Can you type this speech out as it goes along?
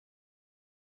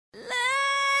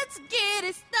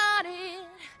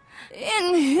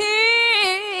in here.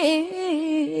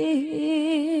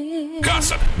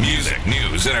 Gossip, music,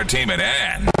 news, entertainment,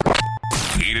 and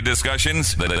heated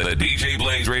discussions. The DJ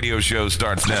Blaze radio show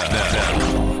starts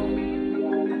now.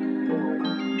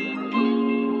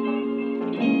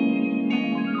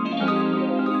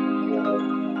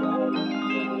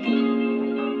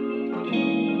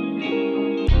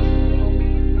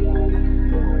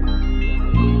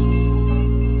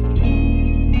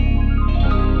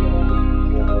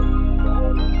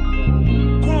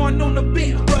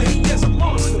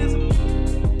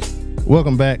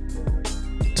 Welcome back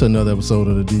to another episode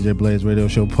of the DJ Blaze Radio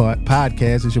Show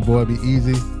podcast. It's your boy Be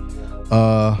Easy,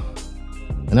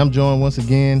 and I'm joined once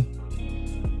again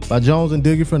by Jones and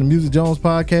Diggy from the Music Jones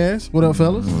podcast. What up,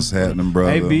 fellas? What's happening,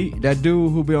 brother? Hey, B, that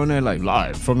dude who be on there like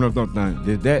live from the thing.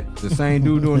 Is that the same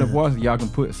dude doing the voice? Y'all can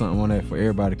put something on that for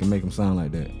everybody can make them sound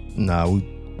like that. Nah, we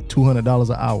 $200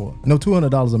 an hour. No,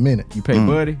 $200 a minute. You pay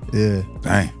Buddy? Yeah.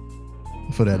 Dang.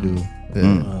 For that dude.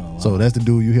 Yeah. So that's the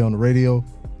dude you hear on the radio.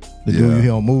 The dude you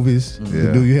hear on movies,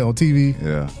 the dude you hear on TV,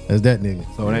 that's that nnigga.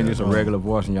 So it ain't just a regular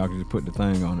voice and y'all can just put the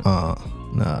thing on it.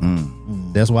 Nah.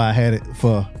 That's why I had it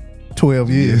for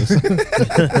 12 years.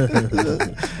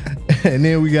 And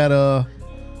then we got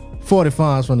 40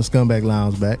 Fonz from the Scumbag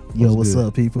Lounge back. Yo, what's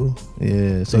up, people?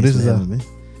 Yeah, so this is me.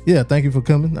 Yeah, thank you for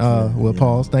coming.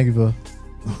 Pause. Thank you for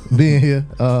being here.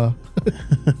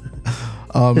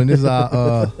 And this is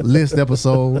our list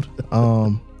episode.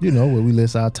 Where we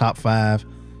list our top 5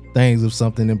 things of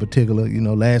something in particular.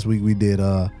 Last week we did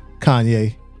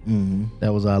Kanye.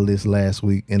 That was our list last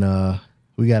week. And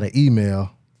we got an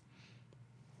email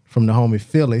from the homie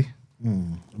Philly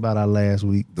about our last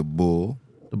week. The Bull.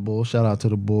 Shout out to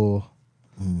the Bull.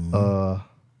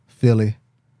 Philly.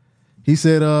 He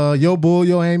said, yo, Bull,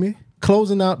 yo, Amy,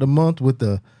 closing out the month with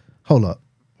the... Hold up.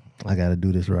 I got to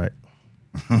do this right.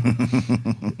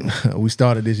 We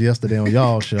started this yesterday on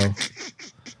y'all show.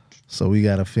 So we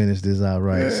got to finish this out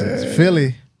right. Since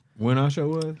Philly. When our show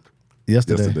was?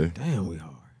 Yesterday. Damn, we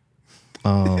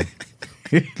hard.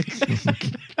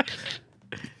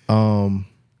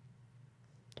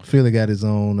 Philly got his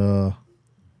own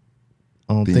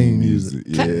theme music.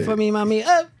 Clap for me, mommy,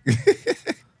 up.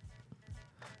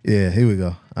 Yeah, here we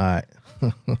go. All right.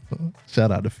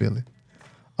 Shout out to Philly.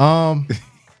 Now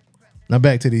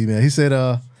back to the email. He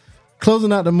said,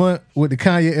 closing out the month with the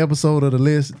Kanye episode of the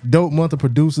list. Dope month of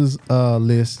producers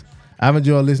list. I've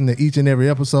enjoyed listening to each and every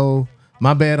episode.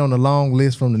 My bad on the long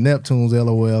list from the Neptunes,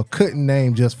 LOL. Couldn't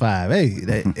name just 5.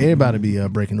 Hey, everybody be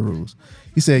breaking the rules.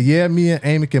 He said, yeah, me and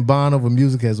Amy can bond over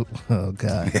music as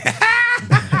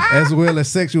well as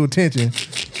sexual tension.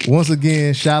 Once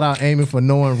again, shout out Amy for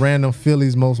knowing random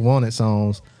Philly's most wanted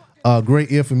songs.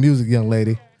 Great ear for music, young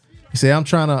lady. He said, I'm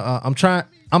gonna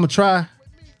try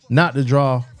not to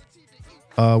draw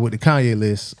with the Kanye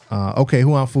list. Okay,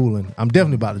 who I'm fooling? I'm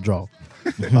definitely about to draw.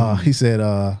 He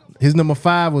said his number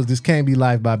 5 was This Can't Be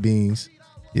Life by Beans.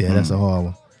 Yeah, that's a hard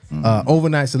one.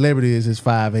 Overnight Celebrity is his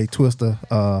 5, a Twister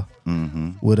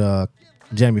with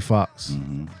Jamie Foxx.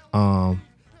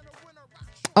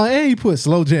 And he put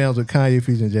Slow Jams with Kanye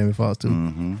featuring Jamie Foxx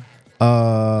too.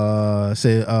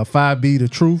 Said 5B The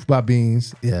Truth by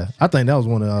Beans. Yeah, I think that was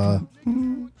one of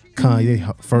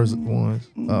Kanye first ones.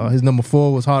 His number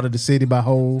 4 was Heart of the City by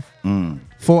Hove.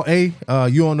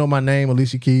 4A, You Don't Know My Name,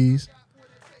 Alicia Keys.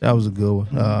 That was a good one.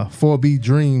 4B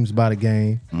Dreams by The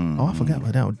Game. Oh, I forgot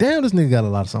about that one. Damn, this nigga got a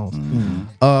lot of songs.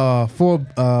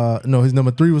 His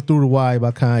number 3 was Through the Wire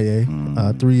by Kanye.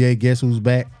 3A Guess Who's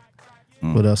Back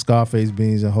with Scarface,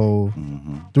 Beans, and Hove.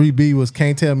 3B was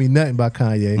Can't Tell Me Nothing by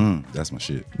Kanye. That's my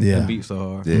shit. Yeah. That beat so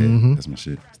hard. Yeah, that's my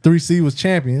shit. 3C was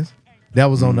Champions. That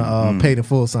was on the Paid in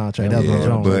Full soundtrack. That was on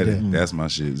Jones right there. That's my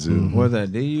shit too. What's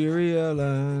that? Do you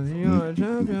realize you're a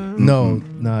champion? No,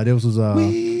 this was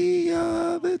We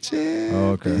are the champions.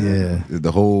 Oh, okay. Yeah.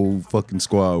 The whole fucking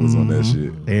squad was on that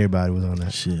shit. Everybody was on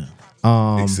that Shit.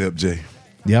 Except Jay.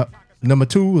 Yep. Number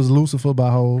 2 was Lucifer by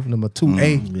Hove. Number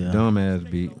 2A, Dumbass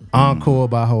beat. Encore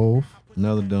by Hove.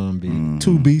 Another dumb beat.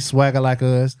 2B, Swagger Like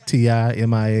Us, T.I.,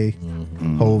 MIA,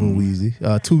 Hove and Weezy.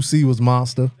 2C was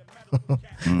Monster.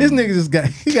 This nigga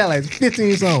he got like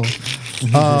 15 songs.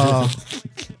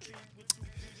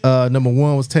 Number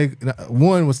 1 was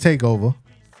Takeover.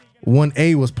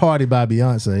 1A was Party by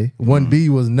Beyonce. 1B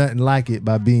was Nothing Like It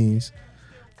by Beans.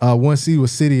 1C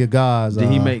was City of Gods. Did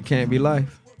he make Can't Be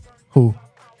Life? Who?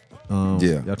 Y'all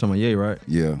talking about Ye, right?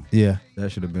 Yeah. Yeah.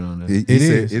 That should have been on there.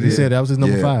 He said that was his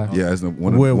number 5. Yeah, it's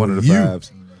one Where of the were you?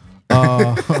 5s.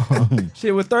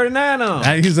 Shit with 39 on.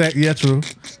 Exactly. Yeah, true.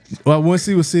 Well,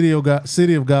 1C was City of Gods,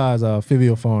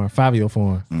 Fivio Farm.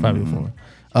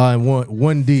 And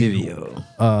one D.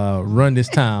 Run This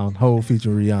Town, whole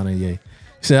featuring Rihanna and Ye. He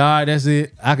said, all right, that's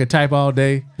it. I could type all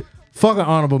day. Fuck an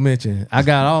honorable mention. I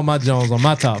got all my Jones on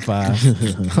my top 5.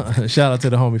 Shout out to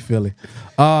the homie Philly.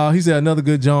 He said, another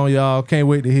good John, y'all. Can't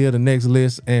wait to hear the next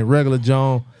list. And regular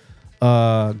John,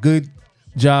 good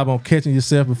job on catching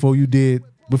yourself before you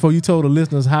told the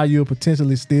listeners how you're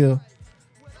potentially still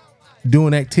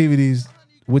doing activities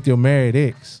with your married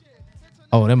ex.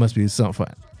 Oh, that must be something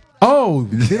fun. Oh,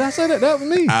 did I say that? That was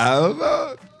me. I don't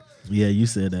know. Yeah, you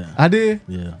said that. I did?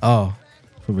 Yeah. Oh.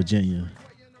 For Virginia.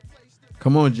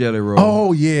 Come on, Jelly Roll.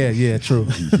 Oh, yeah, true.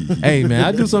 Hey, man,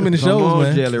 I do so many shows, Come on,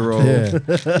 man. Jelly Roll. Yeah.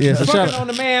 So shout Fucking out. on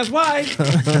the man's wife.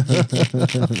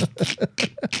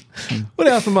 What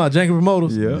else about Janky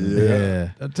Promoters? Yeah.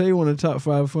 I tell you, one of the top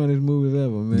 5 funniest movies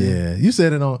ever, man. Yeah. You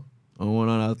said it on On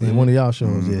our thing. one of y'all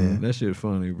shows, yeah. That shit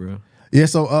funny, bro. Yeah,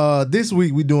 so this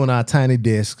week we doing our tiny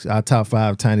desks, our top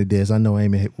 5 tiny desks. I know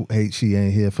Amy hates she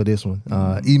ain't here for this one.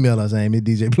 Email us, Amy,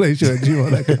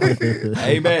 djplayshow@gmail.com.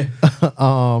 Hey, man.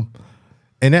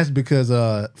 And that's because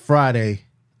Friday,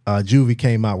 Juvie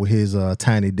came out with his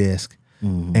tiny desk.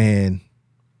 And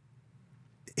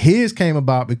his came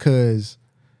about because,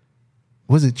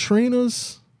 was it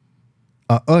Trina's?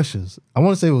 Usher's. I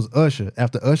want to say it was Usher.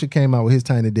 After Usher came out with his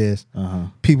tiny desk,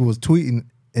 people was tweeting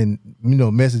and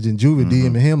messaging Juvie,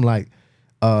 DMing him like,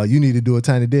 you need to do a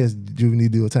tiny desk. Juvie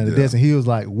need to do a tiny desk. And he was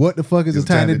like, what the fuck is a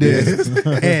tiny desk?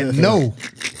 And no.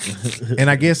 And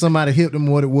I guess somebody hipped him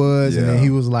what it was. And then he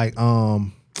was like, all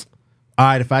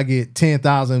right, if I get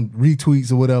 10,000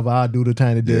 retweets or whatever, I'll do the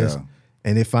tiny desk. Yeah.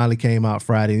 And it finally came out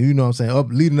Friday. You know what I'm saying?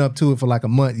 Leading up to it for like a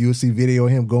month, you'll see video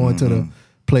of him going to the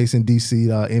place in DC,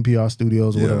 NPR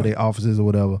studios or whatever, their offices or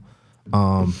whatever.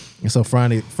 And so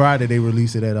Friday they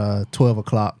released it at 12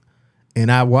 o'clock.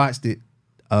 And I watched it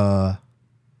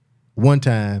one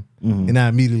time and I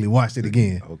immediately watched it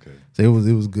again. Okay. So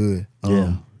it was good.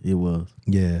 Yeah, it was.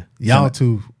 Yeah. Y'all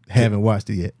two haven't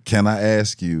watched it yet. Can I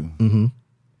ask you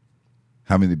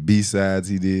how many B-sides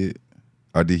he did?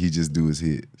 Or did he just do his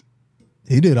hits?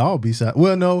 He did all B-sides.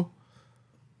 Well, no.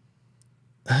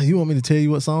 You want me to tell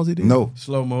you what songs he did? No.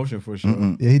 Slow motion for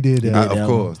sure. Yeah, he did that. Of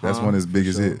course. That's one of his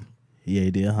biggest hits. Yeah,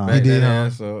 he did, huh? Back did, that huh?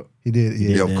 ass up. He did,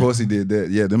 yeah. Yeah, of course he did that.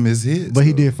 Yeah, them his hits. But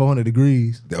he did 400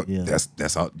 Degrees. Yeah.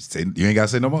 That's all. You ain't got to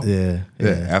say no more. Yeah.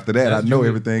 After that, That's I know Juvie.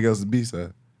 everything else is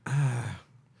B-side. I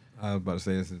was about to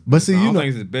say this is. But see, I you don't know- think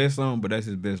it's his best song, but that's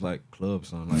his best like club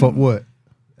song. Like, For what?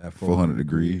 at 400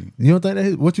 Degrees. You don't think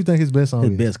that what you think his best song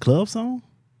His is? best club song?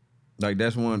 Like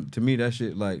that's one to me. That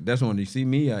shit like that's one. You see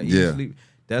me, I eat Yeah. sleep.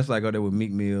 That's like up there with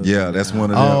Meek Mill. Yeah, that's one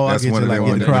of them. Oh, I That's get one you, of like, them.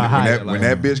 get When, the crowd when hype. that, when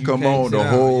that bitch You come can't on, sit the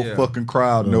down, whole yeah. fucking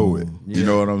crowd know it. You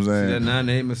know what I'm See that saying?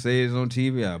 98 Mercedes on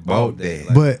TV, I Bought bought that. that.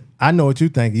 Like, But I know what you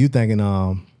thinking. You thinking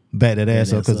back that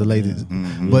ass up because the ladies.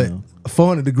 But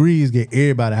 400 Degrees get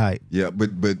everybody hype. Yeah,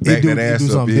 but back do- that he ass do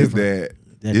up something is different.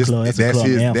 That it's- club- that's a that's club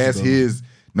his anthem, that's though. his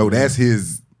no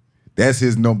that's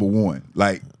his number one.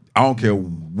 Like I don't care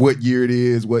what year it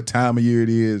is, what time of year it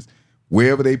is,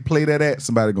 wherever they play that at,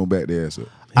 somebody gonna back their ass up.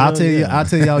 I'll tell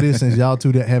y'all this since y'all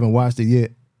two that haven't watched it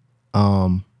yet.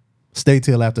 Stay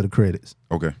till after the credits.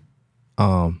 Okay.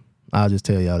 I'll just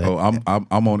tell y'all that. Oh,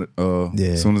 I'm on it.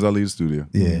 Yeah. As soon as I leave the studio.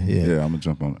 Yeah. Yeah, I'm gonna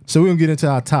jump on it. So we're gonna get into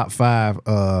our top 5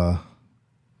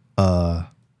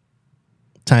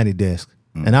 tiny desk.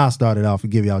 And I'll start it off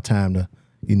and give y'all time to,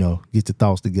 get your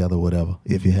thoughts together, whatever,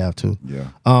 if you have to. Yeah.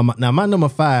 Now my number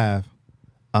 5,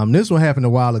 this one happened a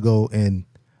while ago, and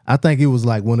I think it was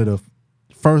like one of the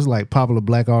first like popular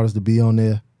black artists to be on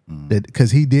there. That because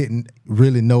he didn't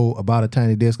really know about a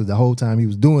tiny desk because the whole time he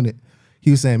was doing it, he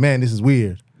was saying, "Man, this is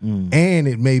weird," and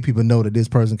it made people know that this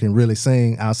person can really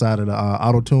sing outside of the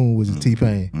auto tune, which is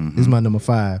T-Pain. This is my number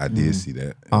 5. I did see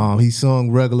that. He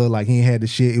sung regular, like he ain't had the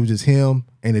shit. It was just him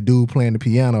and the dude playing the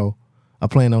piano, or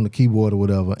playing on the keyboard or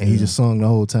whatever, and he just sung the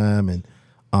whole time. And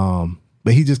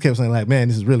but he just kept saying like, "Man,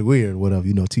 this is really weird," whatever.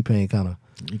 T-Pain kind of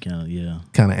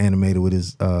animated with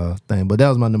his thing. But that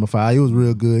was my number 5. It was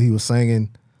real good. He was singing.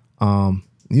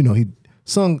 He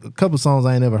sung a couple songs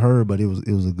I ain't never heard, but it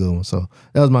was a good one. So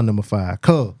that was my number 5.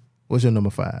 Cub, what's your number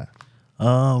 5?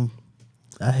 I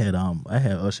had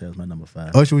Usher as my number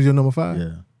 5. Usher was your number 5?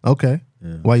 Yeah. Okay.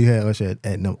 Yeah. Why you had Usher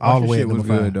at number all the Usher way shit at number was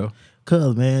 5? good though.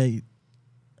 Cause man,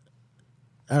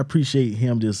 I appreciate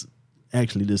him just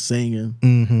actually just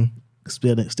singing.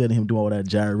 Instead of him doing all that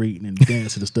gyrating and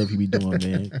dancing and stuff he be doing,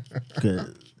 man.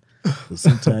 Cause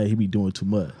sometimes he be doing too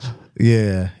much.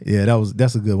 Yeah,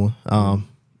 that's a good one.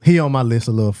 He on my list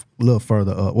a little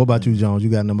further up. What about you, Jones?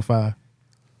 You got number 5?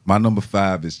 My number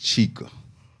 5 is Chica.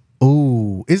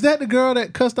 Ooh, is that the girl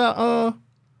that cussed out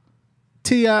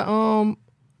T.I.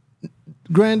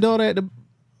 granddaughter at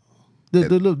The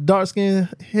little dark skinned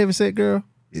heavyset girl.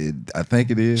 I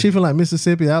think it is. She from like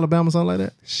Mississippi, Alabama, something like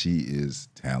that. She is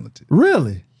talented.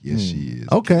 Really? Yes, she is.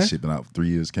 Okay. Shipping out 3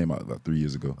 years. Came out about 3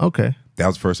 years ago. Okay. That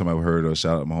was the first time I ever heard her.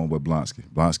 Shout out to my homeboy Blonsky.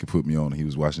 Blonsky put me on. He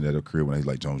was watching that at the crib when he was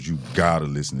like, Jones, you gotta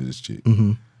listen to this chick.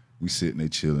 We sitting there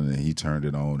chilling, and he turned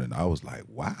it on, and I was like,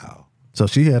 wow. So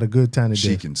she had a good time She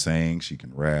today. can sing. She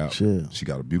can rap. Shit. She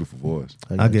got a beautiful voice.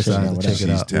 I guess I have to check it She's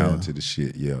out. talented as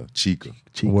shit. Yeah, Chica.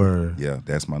 Word. Yeah,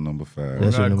 that's my number 5.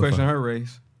 That's your Not number question 5. her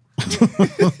race.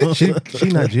 She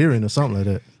Nigerian or something like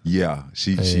that. Yeah,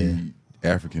 she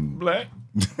African. Black.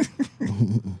 Your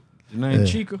name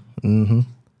Chica.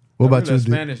 What about Really you, a dude?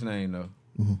 Spanish name though.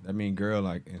 That mean girl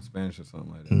like in Spanish or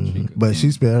something like that. Chica. But she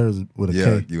spelled hers with a K.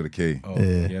 Yeah, give it a K. Oh,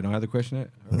 Yeah. yeah, don't have to question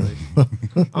that. Her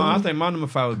race. I think my number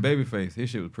 5 was Babyface. His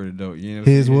shit was pretty dope. You know,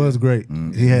 His was great.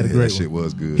 He had a Yeah, great that shit one.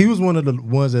 was good. He was one of the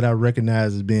ones that I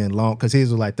recognized as being long because his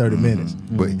was like 30 minutes.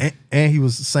 But And he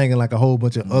was singing like a whole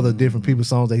bunch of other different people's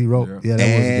songs that he wrote. Yeah, that was a good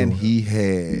and one. he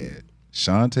had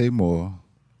Shantae Moore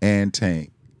and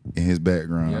Tank in his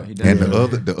background. Yeah, he did. and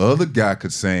the other guy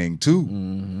could sing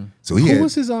too. So he Who had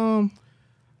was his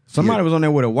Somebody was on there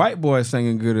with a white boy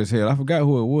singing good as hell. I forgot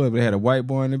who it was, but they had a white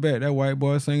boy in the back. That white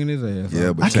boy singing his ass. yeah,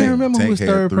 off. but I can't remember who his had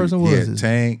third 3. person He was. had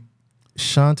Tank,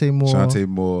 Shantae Moore. Shantae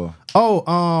Moore. Oh,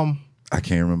 I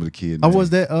can't remember the kid. I name.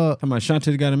 was that Talking about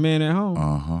Shantae's got a man at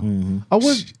home. I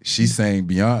was She sang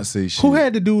Beyonce shit. who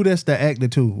had the dude that's the actor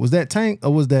too? Was that Tank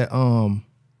or was that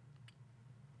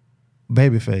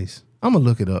Babyface? I'm gonna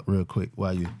look it up real quick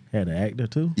while you. Had an actor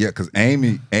too. Yeah, because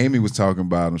Amy was talking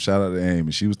about him. Shout out to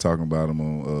Amy. She was talking about him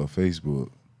on Facebook.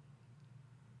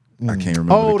 I can't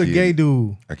remember. Oh, the kid. gay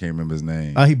dude. I can't remember his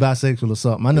name. He bisexual or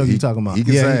something. I know He- you're talking about. he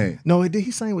can sing. No,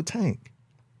 he sang with Tank.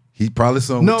 He probably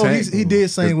sung No, with Tank. he did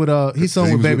sing with he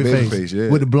sung with was Babyface yeah.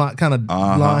 with the blonde kind of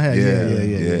blonde hair.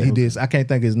 Yeah. He did. I can't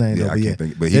think of his name Yeah, though. I But can't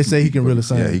think. But they say he can really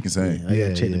sing. Yeah, he can sing. I Yeah,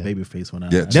 gotta check yeah. the Babyface one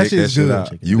out. Yeah, check that shit's shit good.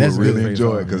 out. You That's will really good.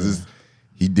 enjoy it because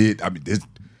he did. I mean, this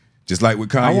just like with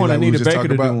Kanye. I want like we Anita was just Baker talking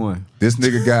to do about. one. This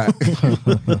nigga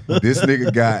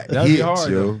got That'd be hits,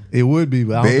 hard, yo. though. It would be,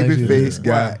 but I don't think she'll do Babyface it.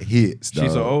 got hits.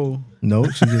 She's so dog. old. No,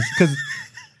 she just because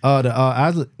the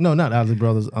Isley, no, not Isley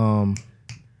Brothers.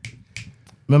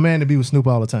 My man to be with Snoop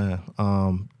all the time.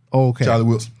 Okay, Charlie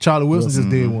Wilson. Charlie Wilson just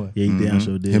did one. Yeah, he damn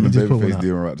sure did. Him and just put one Babyface out.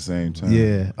 did one at the same time.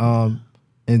 Yeah.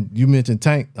 And you mentioned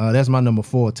Tank. That's my number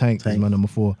 4. Tank is my number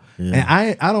 4. Yeah.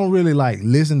 And I don't really like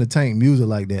listen to Tank music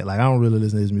like that. Like I don't really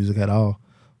listen to his music at all.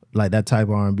 Like that type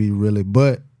of R&B really.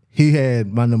 But he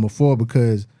had my number 4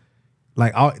 because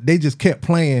like they just kept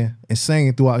playing and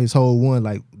singing throughout his whole one.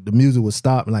 Like the music would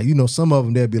stop. And like, you know, some of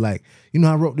them they'd be like, you know,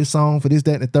 I wrote this song for this,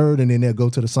 that, and the third, and then they'll go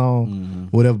to the song,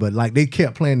 whatever. But like they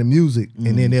kept playing the music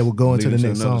and then they would go into the Lead to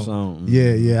next another song. song.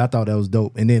 Yeah, I thought that was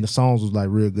dope. And then the songs was like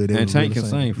real good. They And was Tank really can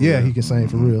singing. sing for Yeah, real. he can sing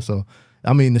for real. So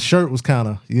I mean the shirt was kind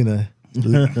of, you know,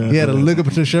 he had a look up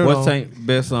at the shirt What's on. Tank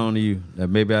best song to you that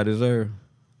maybe I deserve?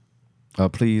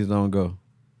 Please don't go.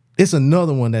 It's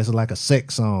another one that's like a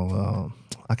sex song.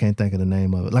 I can't think of the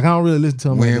name of it. Like I don't really listen to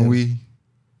him. like When that. we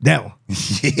that one.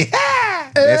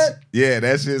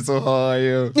 that shit so hard,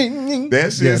 yo.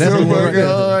 That shit Yeah, that's so the one right fucking there.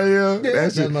 hard, yo. That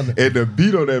that's shit, my- and the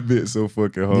beat on that bit so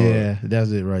fucking hard. Yeah,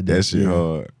 that's it right there. That shit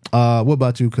hard. What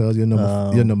about you, cuz? Your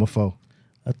number 4.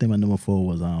 I think my number 4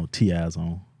 was T.I.'s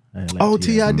on. I had, like, Oh,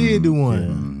 T.I. did do one.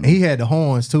 And he had the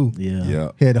horns too. Yeah.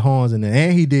 Yeah. He had the horns in there.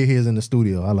 And he did his in the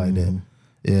studio. I like that.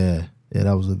 Yeah. Yeah,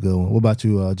 that was a good one. What about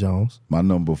you, Jones? My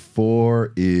number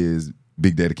 4 is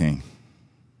Big Daddy Kane.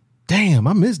 Damn,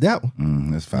 I missed that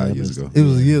one. That's 5 years ago. It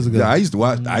was years ago. Yeah, I used to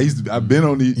watch. I've been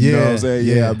on these. You know what I'm saying?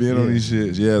 Yeah, I've been on yeah. these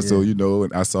shits. Yeah, so you know,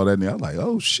 and I saw that and I was like,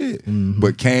 oh shit.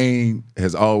 But Kane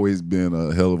has always been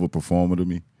a hell of a performer to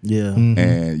me, Yeah.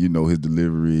 and you know his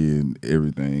delivery and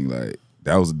everything. Like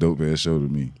that was a dope ass show to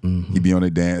me. He be on there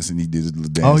dancing. He did his little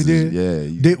dances. Oh, he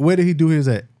did? Yeah. Where did he do his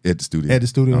at? At the studio. At the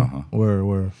studio? Uh-huh.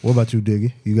 Word. What about you,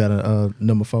 Diggy? You got a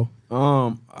number 4?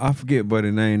 I forget but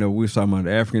the name though. We was talking about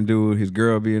the African dude, his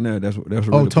girl being there. That's what Oh,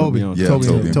 really put Toby. me on. Yeah,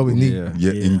 Toby Neat. Yeah.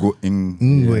 Yeah, Yeah.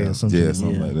 Ngwe or something. yeah,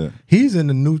 something like that. He's in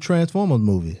the new Transformers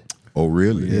movie. Oh,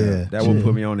 really? Yeah. That would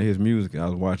put me on to his music. I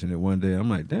was watching it one day. I'm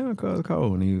like, damn, cuz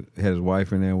Cole. And he had his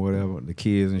wife in there, whatever, the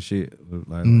kids and shit.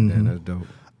 Like, damn, that's dope.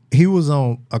 He was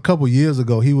on a couple years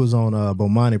ago. He was on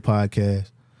Bomani podcast,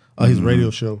 his radio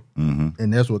show,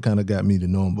 and that's what kind of got me to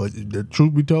know him. But the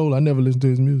truth be told, I never listened to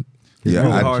his music. His Yeah,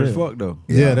 music I- hard as fuck though.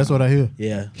 Yeah, that's what I hear.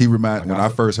 Yeah. He reminded when I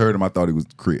first heard him, I thought he was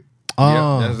Crit.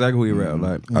 Yeah, that's exactly who he rap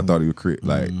like. I thought he was Crit.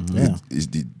 Like Yeah. his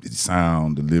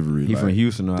sound, delivery. He like, from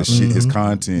Houston, though, I The think. shit, his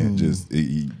content, just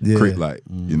Yeah. Crit like.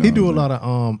 You know He what do a I'm lot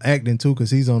of acting too, because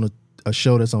he's on a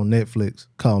show that's on Netflix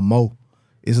called Mo.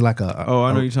 It's like a Oh,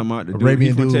 I know you're talking about the dude.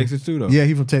 Arabian He from dude. Texas too, though. Yeah,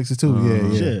 he from Texas too.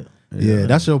 Yeah. Shit. Yeah,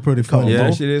 that show pretty funny. Yeah, Mo?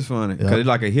 that shit is funny. Cause it's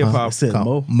like a hip hop. It said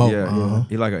Mo. Mo. Yeah,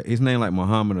 he like his name like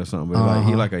Muhammad or something, but like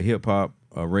he like a hip hop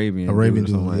Arabian dude, or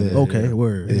something like yeah. that. Okay,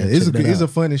 word. Yeah, it's a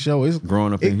funny show. It's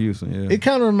Growing up in Houston, yeah. It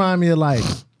kind of remind me of like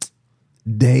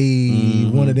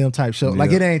Dave, one of them type shows.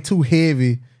 Like Yeah. it ain't too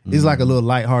heavy. It's like a little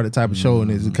lighthearted type of show, and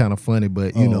it's kind of funny.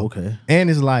 But you know, okay. And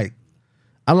it's like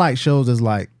I like shows that's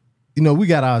like, you know, we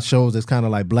got our shows that's kind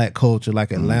of like black culture,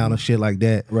 like Atlanta, shit like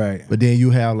that. Right. But then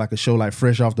you have like a show like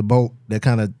Fresh Off the Boat that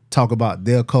kind of talk about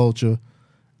their culture.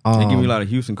 They give me a lot of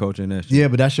Houston culture in that shit. Yeah,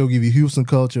 but that show give you Houston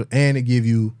culture and it give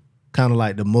you kind of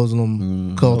like the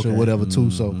Muslim culture, whatever too.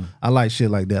 So I like shit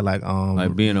like that.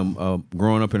 Like being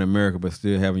growing up in America but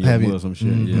still having your Muslim shit.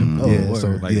 Yeah. yeah, so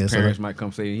Like yeah, parents so might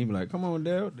come say, he be like, "Come on,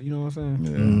 Dad," you know what I'm saying?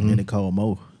 Yeah. And they call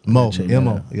Mo. Mo, Check that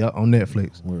Mo, out. yeah, on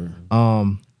Netflix. Word.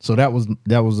 So that was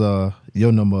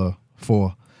your number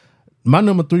 4. My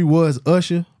number 3 was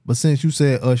Usher, but since you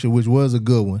said Usher, which was a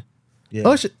good one, Yeah.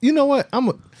 Usher. You know what?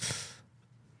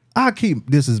 I keep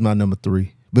this as my number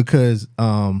 3 because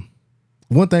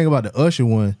one thing about the Usher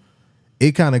one,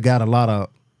 it kind of got a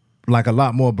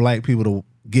lot more black people to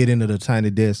get into the Tiny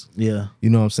Desk. Yeah. You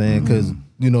know what I'm saying? Because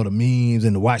you know the memes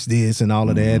and the watch this and all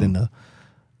of that and the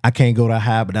I can't go that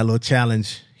high, but that little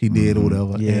challenge he did or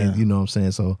whatever. Yeah. And you know what I'm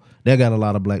saying? So that got a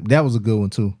lot of black. That was a good one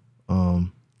too.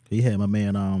 He had my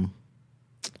man,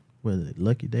 what is it,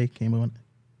 Lucky Day came on.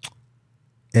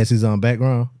 As his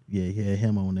background. Yeah, he had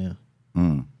him on there.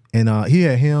 And he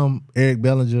had him, Eric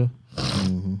Bellinger.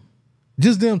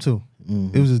 Just them two.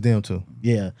 It was just them two.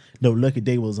 Yeah. No, Lucky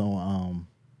Day was on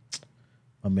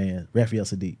my man, Raphael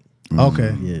Sadiq.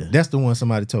 Okay. Yeah. That's the one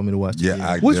somebody told me to watch. Yeah,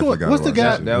 I Which definitely one? gotta What's the watch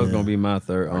guy? that That was gonna be my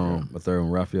third one,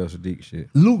 Raphael Sadiq shit.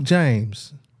 Luke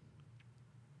James.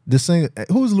 The singer.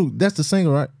 Who's Luke? That's the singer,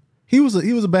 right? He was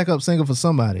a backup singer for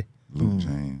somebody. Luke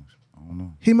James. I don't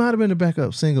know. He might have been the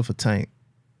backup singer for Tank.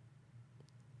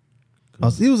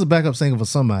 He was a backup singer for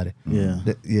somebody. Yeah.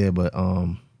 But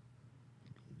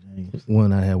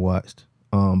one I had watched.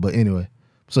 But anyway,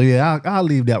 so yeah, I'll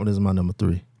leave that one as my number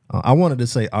 3. I wanted to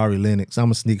say Ari Lennox. I'm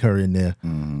gonna sneak her in there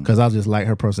because I just like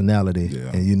her personality.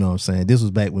 Yeah. And you know what I'm saying. This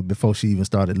was back before she even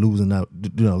started losing up.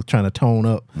 You know, trying to tone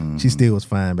up. She still was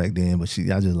fine back then, but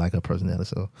I just like her personality.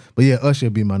 So, but yeah, Usher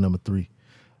would be my number 3.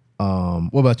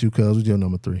 What about you, Cuz? What's your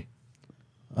number 3?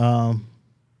 I'll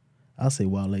say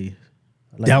Wale.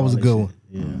 I like That was a Wale good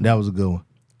shit. one. Yeah. That was a good one.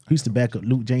 He used to back up.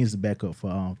 Luke James to back up for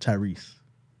Tyrese.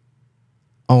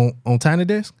 On Tiny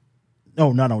Desk.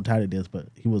 No, not on Tiny Desk, but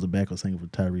he was a backup singer for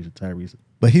Tyrese.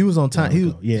 But he was on time. He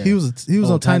was Yeah. he was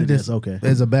Oh, on Tiny Tiny Desk. Desk, okay.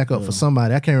 As a backup for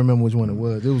somebody. I can't remember which one it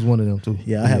was. It was one of them too.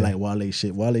 Yeah, I had like Wale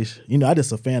shit. You know, I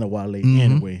just a fan of Wale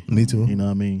anyway. Me too. You know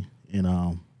what I mean?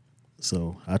 And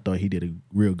so I thought he did a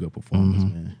real good performance,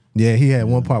 man. Yeah, he had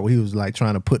one part where he was like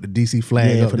trying to put the DC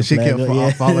flag up. for The shit flag kept up,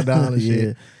 yeah. falling down and Yeah.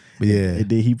 shit. But yeah. And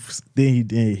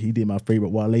then he did my favorite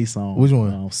Wale song. Which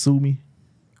one? Sue Me.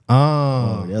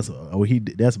 Oh,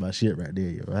 That's my shit right there,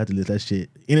 yo. I have to listen to that shit.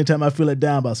 Anytime I feel it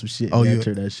down about some shit, Oh, I you-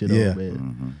 turn that shit yeah. on,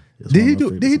 man. It's did one he of my do?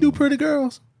 favorite Did he do songs. Pretty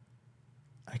Girls?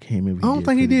 I can't remember. I don't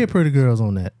think he did Pretty Girls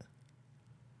on that.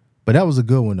 But that was a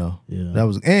good one though. Yeah.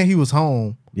 And he was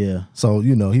home, Yeah. so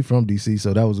you know he from DC,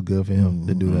 so that was good for him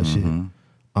to do that shit.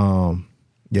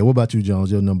 Yeah. What about you,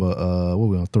 Jones? Your number? What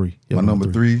we on 3? Your My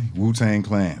number 3, Wu-Tang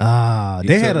Clan.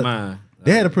 They had took a mine.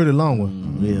 they had a pretty long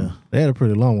one. Yeah. They had a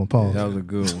pretty long one. Pause. That was a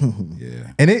good one.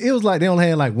 Yeah. And it was like they only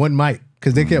had like one mic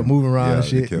because they kept moving around and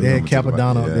shit. They had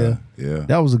Capadonna up there. Yeah.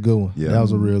 That was a good one. Yeah. That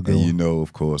was a real good And you one. know,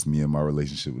 of course, me and my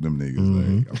relationship with them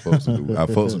niggas. Like, I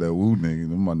fucks with that Wu nigga.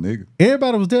 Them my nigga.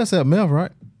 Everybody was there except Mel,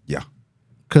 right? Yeah.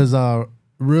 Because RZA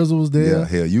was there. Yeah.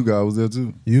 Hell, you guys was there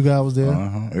too. You guys was there.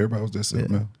 Everybody was there except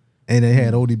Mel. And they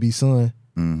had ODB son.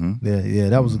 Yeah,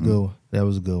 that was a good one. That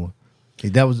was a good one.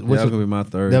 That was That was gonna be my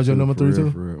third. that was your number for 3 too?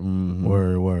 real, for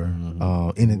real.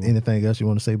 Word. Anything else you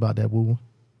want to say about that one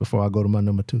before I go to my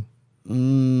number 2?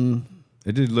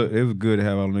 It was good to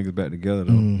have all the niggas back together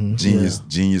though.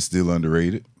 Genius still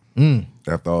underrated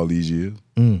after all these years.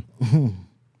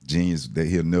 Genius, that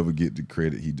he'll never get the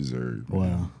credit he deserved.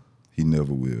 Wow. He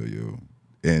never will, yo.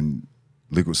 And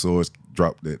Liquid Swords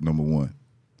dropped that number 1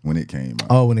 when it came out.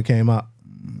 Oh, when it came out.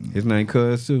 His name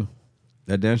Cuz too.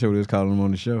 That damn show we was calling him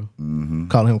on the show.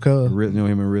 Call him Cuz. You know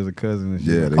him and RZA cousin and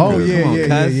shit. Yeah, they Oh, could. yeah, Come on,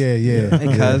 yeah, cuz. yeah.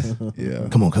 Hey, Cuz. Yeah.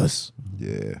 Come on, Cuz.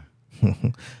 Yeah.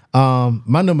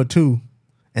 My number 2,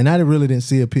 and I really didn't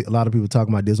see a lot of people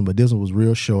talking about this one, but this one was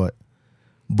real short.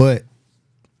 But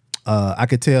I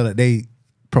could tell that they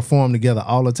performed together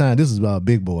all the time. This is about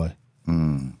Big Boy.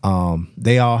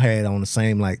 They all had on the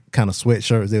same like kind of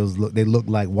sweatshirts. They looked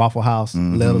like Waffle House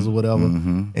letters or whatever.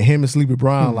 And him and Sleepy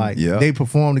Brown, like they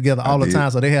perform together all the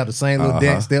time, so they have the same little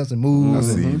dance steps and moves.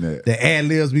 I and seen that. The ad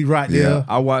libs be right there.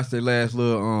 I watched their last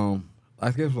little I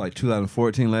guess it was like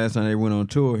 2014 last time they went on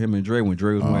tour. Him and Dre when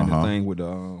Dre was wearing the thing with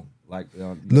the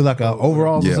Look like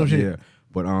overalls or some shit. Yeah,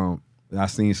 but I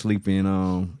seen Sleepy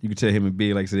and you could tell him and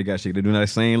Big, like I said, they got shit. They doing that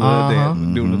same little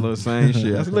dance, doing the little same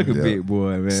shit. I said, look at Big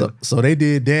Boy, man. So they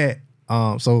did that.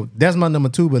 So that's my number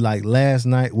 2. But like last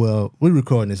night, well, we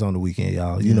recording this on the weekend,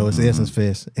 y'all. You know, it's Essence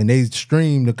Fest, and they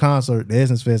streamed the concert, the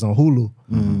Essence Fest, on Hulu.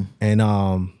 And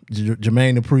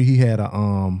Jermaine Dupri,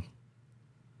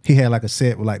 he had like a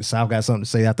set with like the South got something to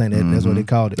say. I think that's what they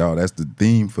called it. Oh, that's the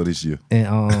theme for this year.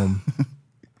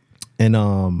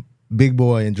 And Big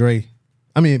Boy and Dre.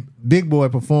 I mean, Big Boy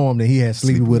performed and he had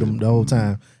Sleepy with him the whole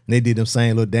time. And they did them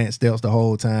same little dance steps the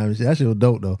whole time. That shit was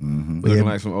dope though. Looking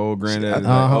like some old granddad,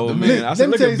 old man. I said,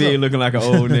 look at Big looking like an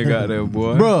old nigga out there,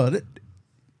 boy. Bro,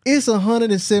 it's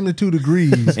 172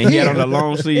 degrees. And he had on a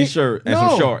long sleeve shirt and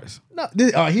some shorts. No,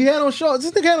 he had on shorts.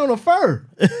 This nigga had on a fur.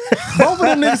 Both of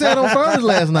them niggas had on furs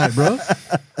last night, bro.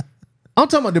 I'm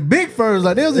talking about the big furs,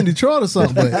 like they was in Detroit or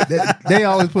something, but they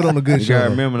always put on a good You show.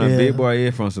 gotta remember now, Big Boy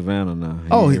is from Savannah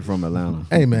now. He from Atlanta.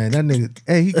 Hey man, that nigga,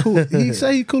 hey, he cool. He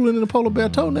say he cooler than a polar bear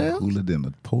toenail. Cooler than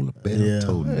a polar bear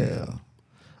toenail.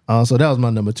 So that was my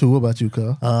number 2. What about you,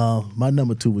 cuz? My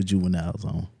number 2 was Juvenile's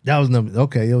on. That was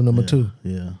number 2.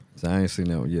 Yeah. So I ain't seen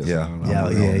that one yet.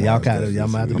 Yeah. Y'all kind of, y'all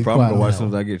might have to I'm be probably quiet. gonna watch as on soon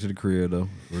as that I get to the crib though.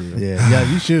 For real. one.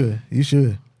 Yeah, you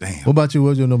should. Damn. What about you?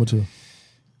 What's your number 2?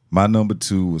 My number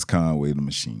 2 was Conway the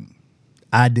Machine.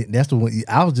 I didn't. That's the one.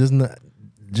 I was just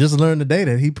learning today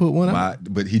that he put one out.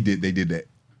 But they did that.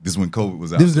 This is when COVID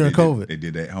was out. This was during So COVID. They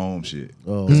did that home shit.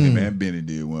 Oh. Because him and Benny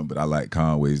did one, but I like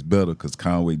Conway's better because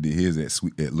Conway did his at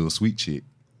Little Sweet Chick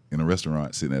in a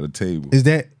restaurant sitting at a table. Is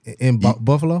that in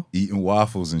Buffalo? Eating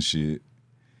waffles and shit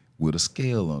with a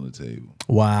scale on the table.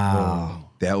 Wow.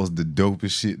 That was the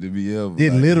dopest shit to be ever.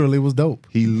 It Like, literally was dope.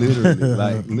 He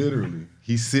literally,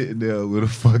 he's sitting there with a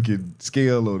fucking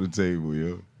scale on the table,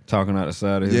 yo. Talking out the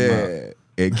side of his mouth.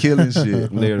 Yeah, and killing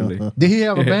shit. Literally. Did he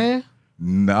have a band?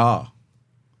 Nah.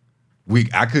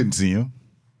 I couldn't see him.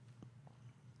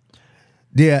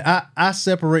 Yeah, I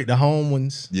separate the home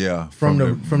ones. Yeah. From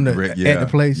the at the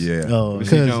place. Yeah. Oh,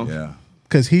 Yeah.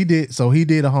 Because he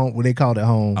did a home, what they called it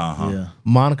home. yeah.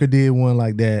 Monica did one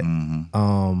like that.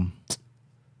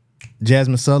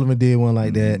 Jasmine Sullivan did one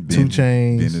like that. 2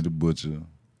 Chainz. Benny the Butcher.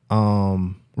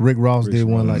 Rick Ross did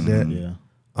one like that.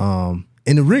 Yeah.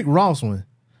 And the Rick Ross one,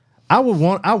 I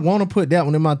want to put that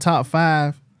one in my top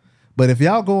 5. But if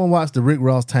y'all go and watch the Rick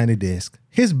Ross Tiny Desk,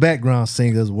 his background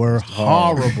singers were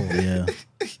horrible. Yeah.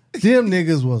 Them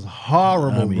niggas was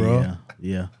horrible, bro.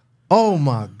 Yeah. Oh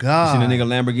my God. Seen the nigga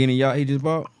Lamborghini yacht he just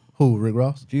bought? Who, Rick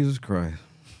Ross? Jesus Christ.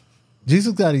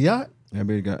 Jesus got a yacht? That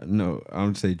bitch got no. I'm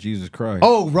gonna say Jesus Christ.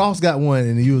 Oh, Ross got one,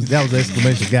 and that was the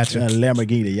exclamation. Gotcha. A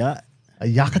Lamborghini yacht. A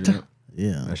yakata?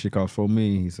 Yeah. That shit cost $4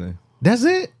 million. He say That's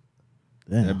it?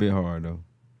 Damn. that bit hard though.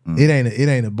 It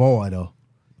ain't a boy though.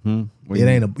 It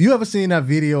ain't a. You ever seen that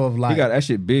video of like? He got that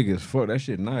shit big as fuck. That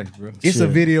shit nice, bro. It's a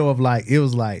video of like it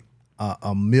was like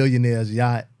a millionaire's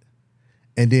yacht,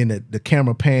 and then the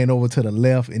camera pan over to the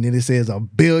left, and then it says a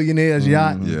billionaire's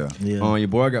yacht. Yeah. Yeah. Your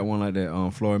boy got one like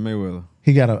that. Floyd Mayweather.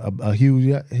 He got a huge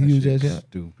yacht, huge ass yacht.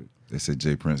 Stupid. They said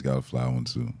Jay Prince got a fly one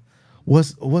too.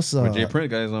 What's But Jay Prince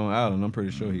got his own island. I'm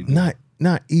pretty sure he did.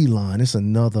 not Elon? It's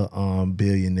another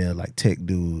billionaire like tech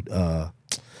dude.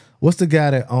 What's the guy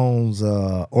that owns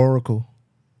Oracle?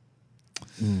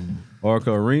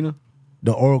 Oracle Arena.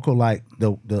 The Oracle, like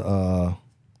the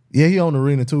yeah, he owned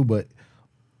Arena too, but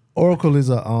Oracle is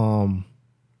a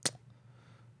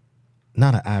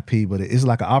not an IP, but it's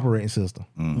like an operating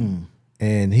system.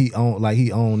 And he owned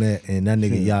that, and that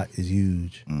nigga yacht is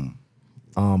huge.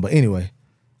 But anyway,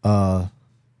 that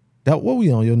what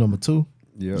we on your number 2?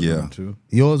 Yeah. number 2.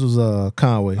 Yours was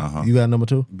Conway. You got number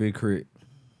 2? Big Crit.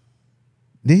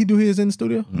 Did he do his in the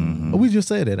studio? Oh, we just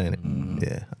said that, ain't it?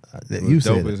 Yeah, you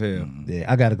Dope said as it. hell.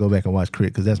 Yeah, I got to go back and watch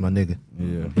Crit because that's my nigga.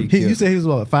 Yeah. You said he was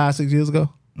what 5-6 years ago?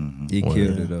 He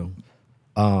killed it though.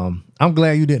 I'm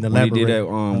glad you didn't When he elaborate.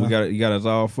 did that, he got us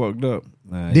all fucked up.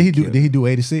 Nah, Did killed he do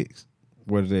 86?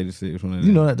 What is 86? When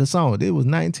You know that the song, it was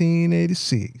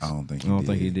 1986. I don't think I don't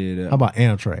think he did that. How about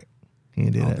Amtrak? He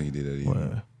didn't do I don't that. think he did that either.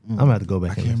 Well, I'm gonna have to go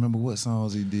back I and can't listen. remember what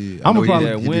songs he did. I'm I know gonna probably-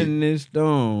 that he did. when this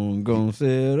stone gon'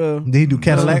 set up. Did he do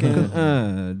Cadillac?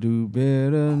 I do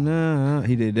better now.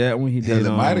 He did that one. He did. It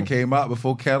might have came out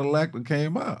before Cadillac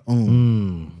came out.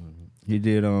 He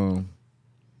did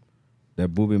that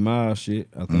Booby Miles shit.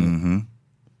 I think.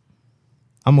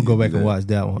 I'm gonna go back and watch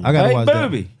that one. I gotta Hey, watch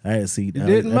that. Booby. I didn't see. I didn't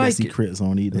didn't make see it. Crits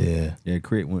on either. Yeah. Yeah,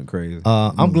 Crit went crazy.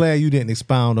 I'm glad you didn't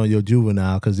expound on your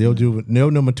Juvenile because your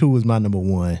number 2 was my number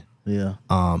 1. Yeah.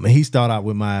 And he started out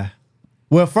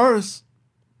with first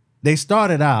they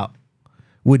started out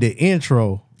with the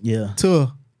intro Yeah.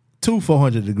 to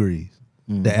 400 Degrees,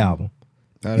 the album.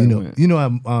 How You that know, went? you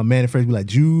know how Manny Fresh be like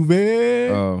Juve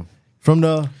Oh, from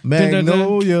the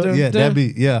Magnolia. dun, Yeah, dun. that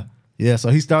beat. Yeah. Yeah. So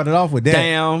he started off with that.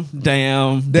 damn.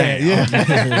 Yeah.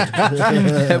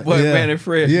 That boy Yeah. Manny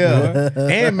Fresh. Yeah.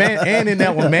 And in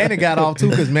that one, Manny got off too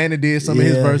because Manny did some of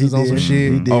his Yeah, verses he on some did.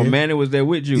 shit. He did. Oh, Manny was there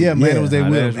with you. Yeah, Manny was there Nah,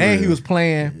 with that's him. And he real. was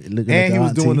playing. Looking And like he was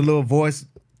auntie. doing the little voice.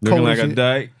 Looking cola like a shit.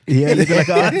 dyke. Yeah, looking like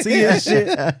an auntie and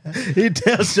shit. He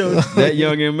tell shows. That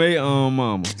young and me,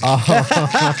 mama.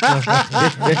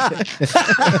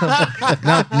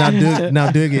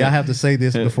 Now, Dougie, I have to say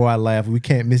this before I laugh. We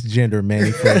can't misgender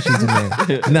Manny Fresh. She's a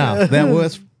man. No, that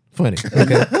was funny.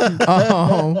 Okay.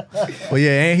 But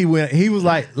yeah, and he was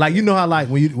like you know how like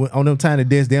when on them tiny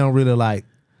desks they don't really like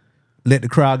let the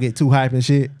crowd get too hype and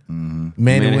shit. Manny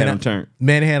Manny went had out, him turn.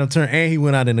 Manny had him turn, and he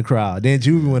went out in the crowd. Then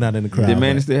Juvie went out in the crowd. Did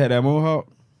Manny still have that mohawk?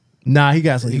 Nah, he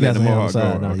got some. He got let some the on the mohawk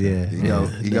side go, now. okay.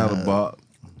 Yeah, He got a bop.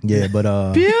 yeah.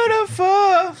 But Beautiful.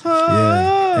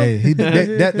 yeah. Hey, he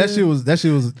that shit was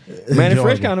Manny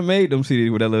Fresh enjoyable. kind of made them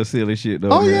CDs with that little silly shit though.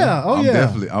 Oh man. yeah, oh I'm yeah.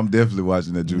 definitely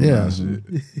watching that Juvenile Yeah.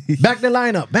 shit. Back the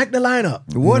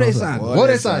lineup. What they know signed? What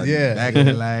they signed? Yeah. Back in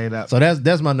the line up. So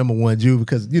that's my number 1 Juve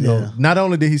because you know Yeah. not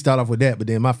only did he start off with that, but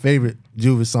then my favorite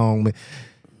Juve song,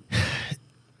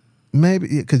 maybe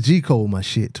because G Cole my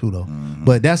shit too though.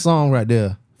 But that song right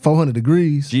there, 400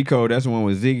 Degrees. G Code, that's the one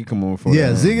with Ziggy come on for.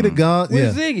 Yeah, that. Ziggy the Gun.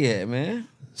 Where's Yeah. Ziggy at, man?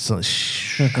 So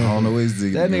I don't know where's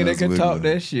Ziggy. That nigga that Guns can with talk him.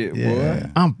 that shit, yeah. boy.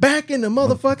 I'm back in the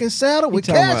motherfucking saddle with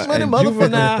Talking cash money, and motherfucker.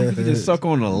 Juvenile, he can just suck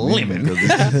on the lemon.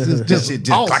 Just Shit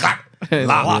just awesome.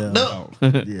 Locked up.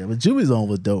 Yeah, but Juvie's on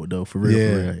was dope though, for real. Yeah.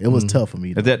 For real. It was tough for me.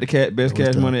 Is Though. that the best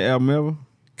Cash tough. Money album ever?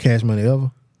 Cash Money ever.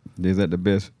 Is that the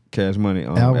best Cash Money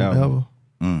Album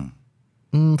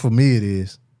ever. For me it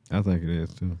is. I think it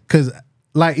is too. Cause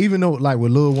like even though like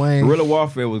with Lil Wayne, Guerrilla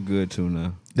Warfare was good too.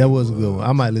 Now that was a good one.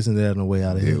 I might listen to that on the way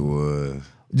out of here. It was.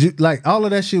 Like all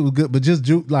of that shit was good, but just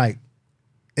like,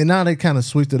 and now they kind of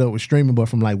switched it up with streaming. But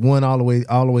from like one all the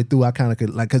way through, I kind of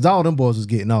could like because all them boys was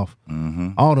getting off.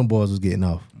 All them boys was getting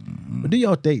off. But do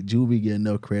y'all think Juvie get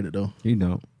enough credit though? he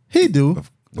don't. He do.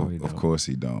 Of course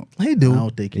he don't. He I do.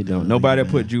 don't think He he don't. does, Nobody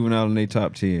man. put Juvenile in their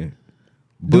top 10.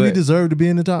 Do he But deserve to be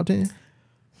in the top 10?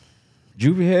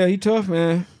 Juvie, hell, he tough,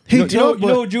 man. He you know, tough, you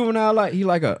know but- what Juvenile like? He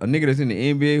like a nigga that's in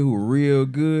the NBA who real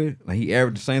good. Like he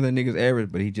average the same thing niggas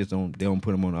average, but he just don't. They don't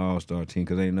put him on the All-Star team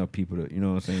because ain't enough people to. You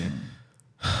know what I'm saying?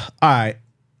 All right,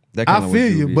 That I kinda what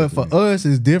feel you, Juvie but is for to me. us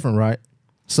it's different, right?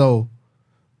 So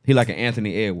He like an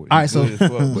Anthony Edwards. All He right, so- good as fuck,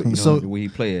 but you know so- the way he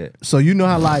play at. So you know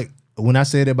how like when I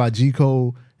said about G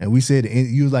Code and we said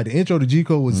you was like the intro to G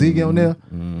Code with Ziggy on there.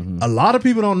 A lot of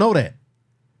people don't know that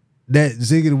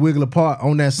Ziggy the Wiggler part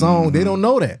on that song. They don't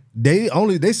know that. They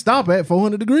stop at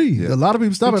 400 Degrees. A lot of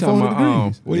people stop He at talking 400 about,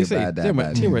 degrees. what do you say? Yeah,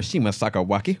 bad. Hiroshima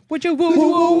Sakawaki. What you woo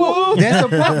woo woo? That's a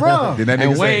part, bro. Then that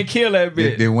And nigga Wayne say, kill that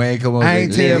bitch. then Wayne come on. I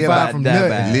ain't say, terrified from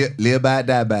nothing. Live by,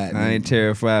 die by. I ain't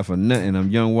terrified for nothing. I'm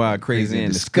young, wild, crazy,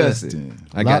 and disgusted. disgusting.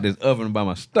 I got this oven by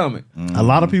my stomach. A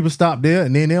lot of people stop there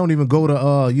and then they don't even go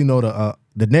to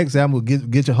the next album,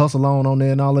 get your hustle on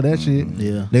there and all of that shit.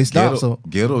 Yeah. They stop. So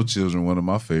Ghetto Children, one of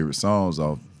my favorite songs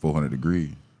off 400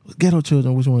 Degrees. Ghetto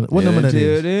Children, which one? What number that Until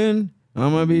is? then,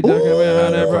 I'm gonna be talking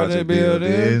about that project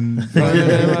building.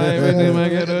 My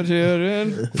ghetto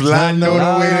children. Flying on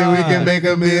the way that we can make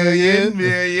a million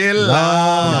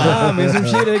I made some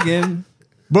shit again.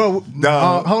 Bro,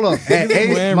 hold up. At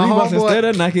Ace, Wearing my Reeboks instead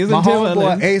of Nikes my and homeboy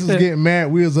Timberlands. Ace was getting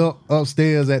married. We was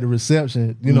upstairs at the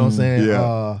reception. You know what I'm saying?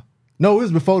 yeah. No, it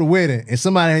was before the wedding, and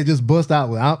somebody had just bust out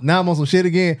with now I'm on some shit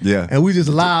again. Yeah. And we just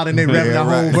loud and they rapping that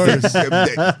whole verse.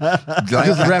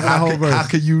 Just rapping the whole verse. How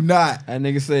can you not? That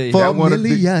nigga say, For That one of the,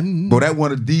 million. bro, that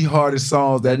one of the hardest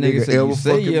songs that, that nigga say, ever you say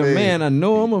fucking you're a made. man. I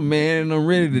know I'm a man, and I'm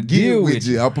ready to Get deal with with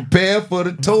you. you. I'm prepared for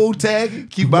the toe tagging.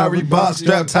 Keep my Reebok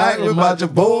strapped tight with my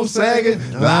jabot sagging.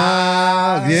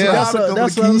 Live. Yeah.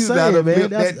 That's what I'm saying, man.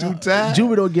 That two times.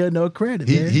 Juvie don't get no credit,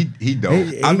 man. He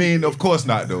don't. I mean, of course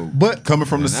not though. But- coming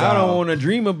from the And I don't South. want to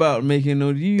dream about making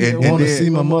no deal. And- I and wanna then- see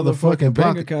my motherfucking bank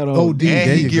pocket. account on OD. And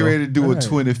There he you get go. ready to do a Right.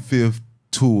 25th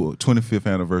tour, 25th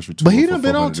anniversary tour. But he for done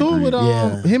been on 400 tour with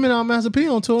Degrees. Yeah. him and Master P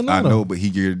on tour now. I though. know, but he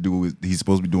get ready to do. He's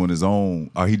supposed to be doing his own.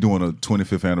 He doing a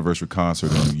 25th anniversary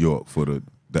concert in New York for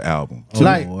the album.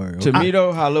 Like, Lord. To me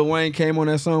though, how Lil Wayne came on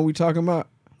that song we talking about,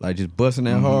 like just busting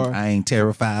that hard. I ain't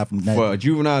terrified from that. For a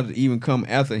Juvenile to even come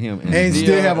after him And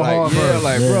still have a like, hard yeah, verse.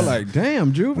 like bro, like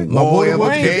damn, Juvie. Boy,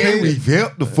 Wayne, we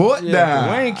helped the foot down.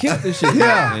 Wayne killed this shit.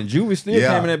 Yeah. And Juvie still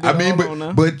came in that bitch. I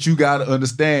mean, but you gotta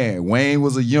understand, Wayne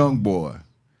was a young boy.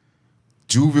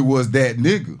 Juvie was that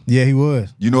nigga. Yeah, he was.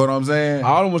 You know what I'm saying?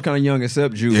 all of them was kind of young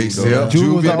except Juvie. Except though.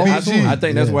 Juvie was the and oldest BG. one. I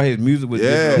think that's Yeah. why his music was Yeah.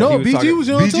 different. No, He was BG talking- was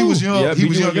young BG too. was young. Yeah, he was BG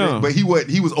was younger, young. but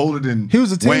he was older than He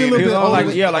was a teeny Wayne. little He bit was only older.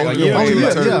 like, yeah, like a older year than or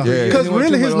two. Wayne. Yeah, Yeah. because Yeah.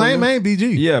 really his Yeah. name ain't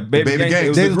BG. Yeah, Baby Baby Gangsta. Gangsta. It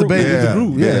was They the was the group. baby, Yeah. the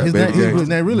group. Yeah, Yeah, his Baby name, Gangsta. his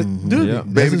name really Doogie. Yeah. That's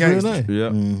Baby his real Gangsta.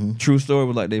 name. Yeah. True Story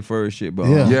was like their first shit, but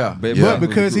Yeah. Yeah. Baby Yeah. But Gangsta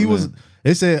because he cool, was, man.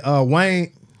 they said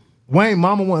Wayne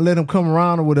mama wouldn't let him come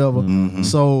around or whatever.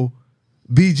 So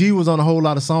BG was on a whole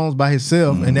lot of songs by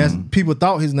himself, and that's people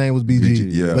thought his name was BG, BG,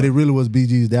 yeah. but it really was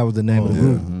BG's. That was the name of the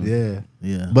group. Yeah,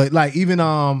 Yeah. But like even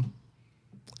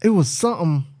it was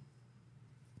something.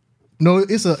 No,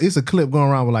 it's a clip going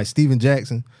around with like Steven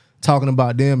Jackson talking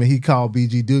about them, and he called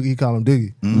BG Doogie. He called him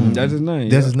Doogie. That's his name.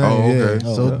 That's yeah. his name. Oh, Yeah.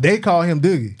 okay. So they call him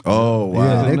Doogie. Oh wow.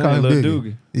 Yeah, they His call him name Lil Doogie.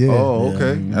 Doogie. Yeah. Oh,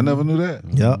 okay. I never knew that.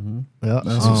 Yep. Yep.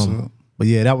 That's what's up. But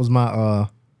yeah, that was my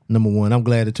number one. I'm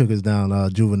glad it took us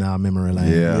down Juvenile memory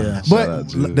lane. Yeah. But Shout out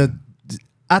to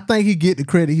I think he get the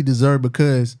credit he deserved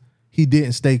because he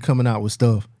didn't stay coming out with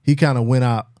stuff. He kind of went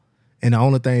out, and the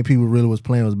only thing people really was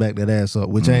playing was Back That Ass Up,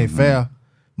 which ain't fair.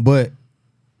 But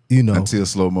you know, until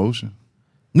Slow Motion.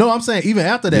 no, I'm saying even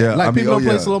after that, Yeah, like I mean, people don't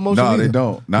play Slow Motion. No, either. they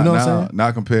don't. Not you know what I'm now. saying?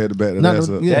 Not compared to Back That Not Ass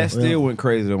the- Up. yeah. That still went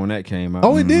crazy though when that came out.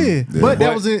 Oh, it did. Yeah. But that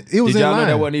But was it. It was Did in y'all know line.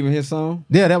 that wasn't even his song?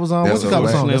 Yeah, that was on what's That's it called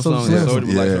a song? Slim That's on song. Slim So song. it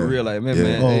was like Yeah. some real like, man, Yeah.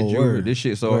 hey, Oh, Juvie, word. this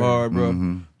shit so hard,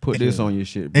 bro. Put this on your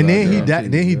shit, bro. And then he I'll died.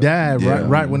 tell Then you, he bro. died Yeah.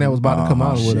 right when that was about to come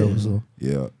out or shit. whatever. So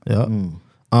Yeah.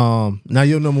 yeah. Now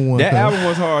your number one. That cuz. album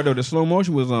was hard though. The Slow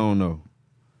Motion was on though.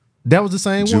 That was the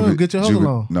same one. Get your hustle Juvie-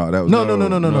 on. No, that was No. Juvie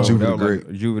that the was Great.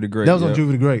 like Juvie the Great. That was on yeah.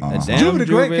 Juvie the Great. Damn, Juvie the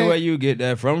Great. where Came, you get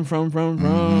that from?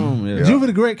 Yeah. Juvie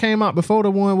the Great came out before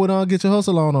the one with Get Your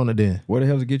Hustle On it. Then Where the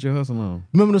hell to get your hustle on?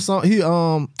 remember the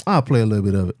song? I'll play a little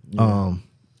bit of it. I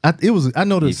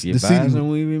know If you the buy CD. some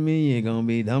weed with me, you're gonna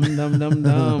be dumb. CD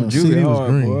Juvie was hard,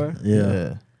 green. boy.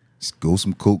 Yeah. Just go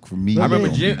some coke for me. I remember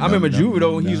Jim. Juvie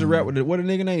though. He used to rap with what a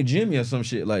nigga named Jimmy or some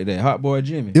shit like that. Hot Boy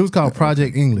Jimmy. It was called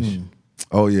Project English.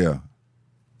 Oh yeah.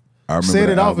 I remember Set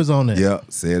that It Off album. is on there. Yeah,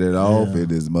 Set It Off.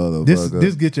 It is motherfucker.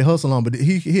 This Get Your Hustle On, but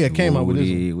he had came out with this.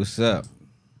 Woody, what's up?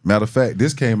 Matter of fact,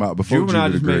 this came out before Juvenile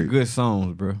Juvie the just make Great. good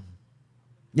songs, bro.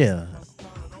 Yeah.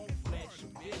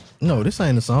 No, this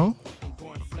ain't a song.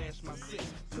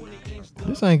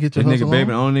 This ain't Get Your This Hustle nigga baby,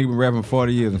 the On. only nigga been rapping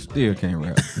 40 years and still can't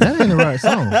rap. That ain't the right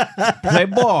song. Play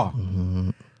ball.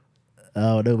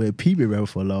 Oh, no, man. P been rapping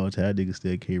for a long time. That nigga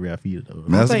still can't rap either, though. I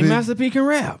Master think P? Master P can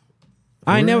rap.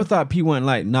 I ain't never thought P wasn't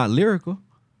like not lyrical.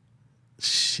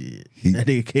 Shit. He- That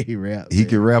nigga can't rap. He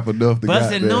can rap enough to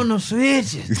Bustin' goddamn- on no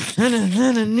switches. I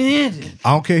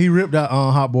don't care. He ripped that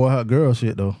Hot Boy Hot Girl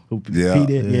shit though. Yeah. P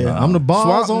did, yeah. I'm the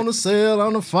boss Swap- on the cell,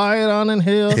 on the fight, on in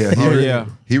hell. Yeah, Oh, yeah.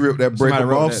 He ripped that break Somebody him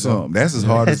wrote off that, something. That's his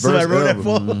hardest verse Somebody wrote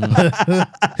that ever.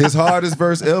 for His hardest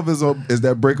verse ever is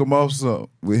that break him off something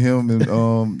with him and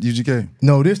UGK.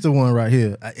 No, this the one right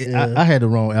here. I had the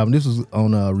wrong album. This was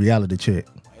on Reality Check.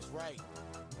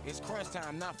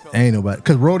 Ain't nobody,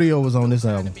 because Rodeo was on this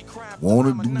album.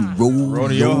 Wanna do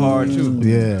Rodeo hard too.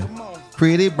 Yeah,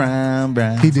 Pretty brown.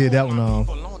 he did that one.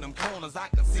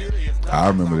 I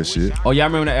remember this shit. Oh, y'all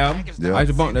remember that album? Yeah. I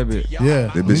used to bump that bitch. Yeah,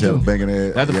 That bitch had a banging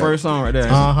ass. That's the yeah. first song right there.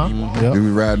 Uh huh. They be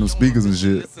riding them speakers and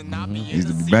shit. He used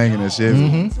to be banging that shit.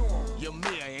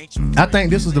 I think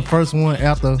this was the first one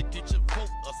after.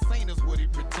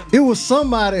 It was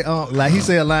somebody like he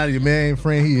said a line, your man ain't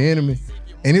friend, he your enemy.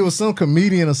 And it was some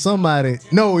comedian or somebody.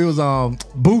 No, it was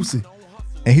Boosie.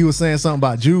 And he was saying something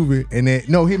about Juvie. And then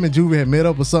him and Juvie had met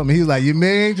up or something. He was like, your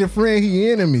man ain't your friend, he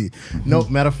your enemy. No,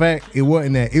 matter of fact, it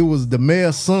wasn't that. It was the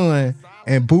mayor's son,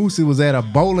 and Boosie was at a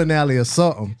bowling alley or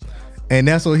something. And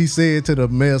that's what he said to the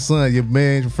mayor's son, your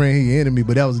man ain't your friend, he your enemy.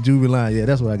 But that was a Juvie line. Yeah,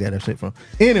 that's where I got that shit from.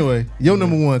 Anyway, your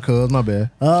number one, cuz, my bad.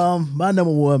 My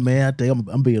number one, man, I think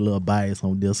I'm being a little biased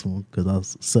on this one because I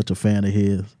was such a fan of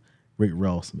his. Rick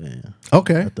Ross, man.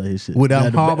 Okay. I thought his shit.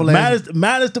 Without horrible ass-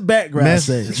 minus the background Minus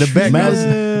say. the background.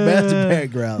 Minus the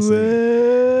background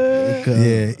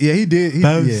say. Yeah, he did.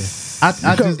 I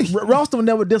just Ross don't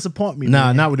never disappoint me. nah,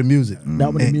 man. not with the music.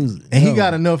 Not with the music. And he No.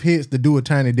 got enough hits to do a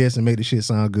tiny desk and make the shit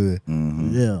sound good.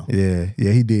 Yeah.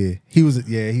 Yeah, he did. He was.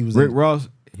 Rick Ross,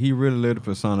 he really lived the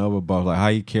persona of a boss, like how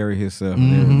he carry himself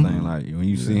and everything. Like when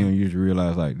you see him, you just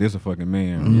realize like this a fucking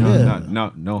man. You know, Yeah.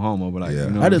 not no homo, but like Yeah.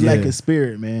 you know, I just Yeah. like his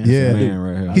spirit, man. Yeah. I do. man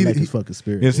right here. I He- like his fucking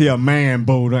spirit. Is he a man,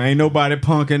 Buddha? Ain't nobody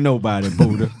punking nobody,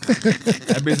 Buddha.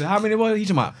 That bitch said, how many was he?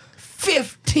 Talking about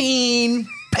 15. 15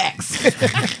 packs.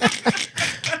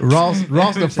 Ross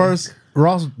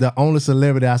the only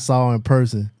celebrity I saw in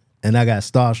person, and I got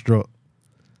starstruck.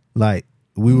 Like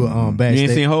we were You backstage.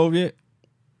 ain't seen Hove yet?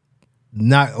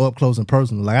 Not up close and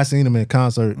personal. Like I seen him in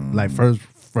concert, like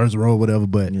first row, whatever.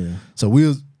 But Yeah. so we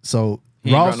was so He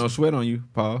ain't Ross. got no sweat on you.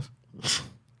 Pause.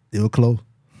 It was close.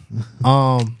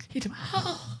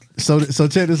 So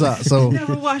check this out. So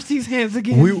Never wash these hands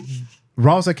again.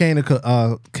 Ross had came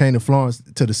to Florence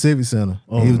to the Civic Center.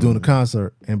 And he was doing a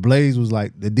concert, and Blaze was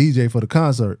like the DJ for the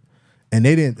concert, and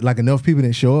they didn't like enough people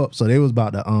didn't show up, so they was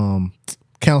about to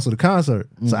cancel the concert.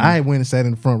 So I had went and sat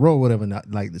in the front row, whatever, not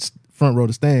like the front row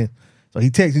to stand. So he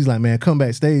texts, he's like, man, come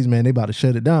backstage, man. They about to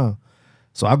shut it down.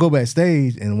 So I go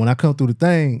backstage, and when I come through the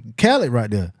thing, Khaled right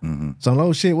there. So I'm like,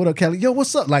 oh shit, what up, Khaled? Yo,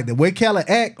 what's up? Like the way Khaled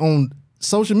act on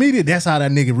social media, that's how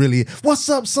that nigga really is. What's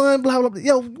up, son? Blah, blah, blah.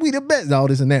 Yo, we the best. All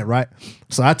this and that, right?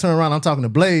 So I turn around, I'm talking to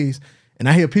Blaze, and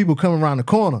I hear people coming around the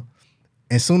corner.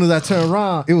 As soon as I turn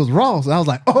around, it was Ross. I was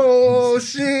like, oh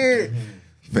shit.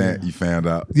 You found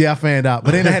out. Yeah, I found out.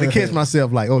 But then I had to catch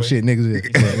myself like, oh shit, niggas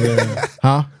is.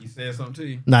 Huh? He said something to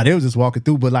you. Nah, they was just walking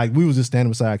through, but like we was just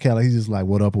standing beside Kelly. He's just like,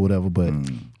 what up or whatever. But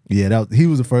yeah, he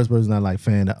was the first person I like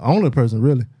fanned out. Only person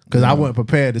really. Because I wasn't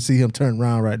prepared to see him turn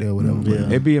around right there or whatever. But,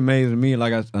 It'd be amazing to me,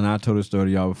 like I told this story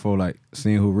to y'all before, like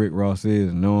seeing who Rick Ross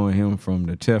is, knowing him from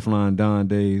the Teflon Don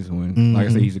days when, like I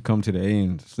said, he used to come to the A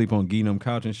and sleep on Geenum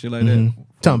couch and shit like that.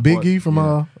 Talking Big E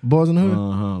from Boys in the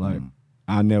Hood. Like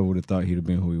I never would have thought he'd have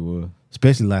been who he was.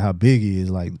 Especially like how big he is.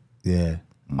 Like, yeah.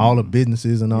 All the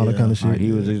businesses and all that kind of shit. Like,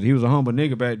 he was a humble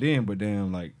nigga back then, but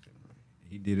damn, like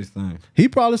he did his thing. He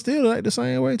probably still like the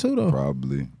same way too, though.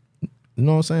 Probably. You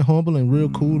know what I'm saying? Humble and real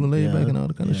cool and laid back and all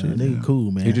that kind of shit. Nigga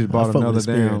cool, man. He just I bought fuck with another the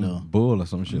spirit, damn though. bull or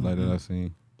some shit like that I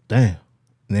seen. Damn.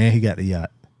 Then he got the yacht.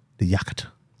 The yacht.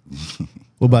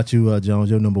 What about you, Jones?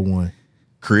 Your number one?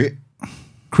 Crit.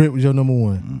 Crit was your number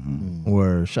one.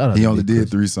 Word. Shout out He to only Big did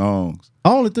Chris. 3 songs.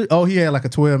 Only 3? Oh, he had like a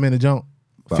 12-minute jump.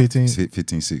 About 15?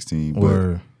 15, 16. But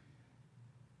Word.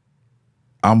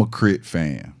 I'm a Crit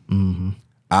fan.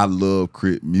 I love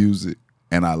Crit music,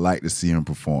 and I like to see him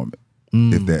perform it,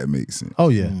 if that makes sense. Oh,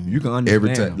 yeah. You can understand.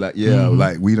 Every time, like,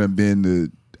 like we done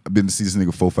I've been to see this nigga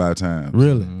 4-5 times.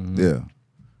 Really? Yeah.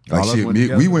 Like All us shit, went we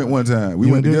together. went one time. We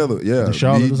You went went together. Yeah. To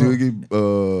Charlotte Me, or something?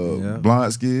 Doogie,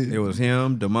 Blonde Skid. It was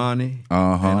him, Damani,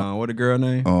 Uh-huh. and what the girl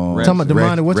name? Talking about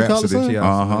Damani, what you call it, son?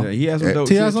 Uh-huh. Yeah, he has some And- dope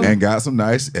T.I. shit. song? too. And got some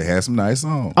nice. It had some nice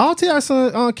songs. All T.I.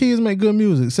 son kids make good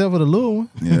music, except for the little one.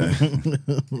 Yeah.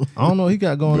 I don't know what he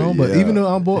got going But on, but yeah. even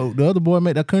though the other boy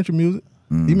made that country music,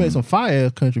 he made some fire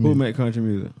ass country Who music. make country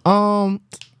music?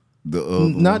 The other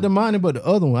Not one. the money, but the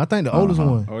other one. I think the oldest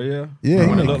one. Oh yeah, Yeah, The he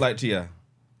one that make- look like T.I.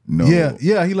 No.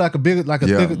 Yeah, he like a bigger, like a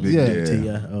Yeah, thicker, big-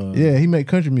 yeah. yeah. Yeah, he made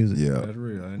country music. Yeah. That's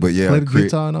real. ain't it? But yeah, Play the Crit,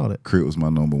 guitar and all that. Crit was my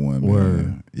number one, man.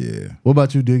 Word. Yeah. What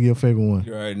about you, Diggy? Your favorite one?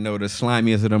 You already know the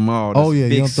slimiest of them all. Oh, yeah,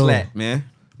 big Young Thug. slap, man.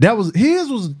 That was his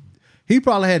was. He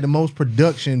probably had the most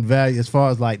production value as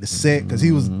far as like the set because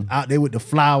he was out there with the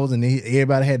flowers and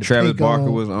everybody had the Travis pink Barker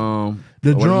on. was the what's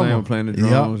his drummer name, playing the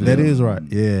drums. Yep, that yeah. is right.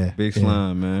 Yeah, Big yeah.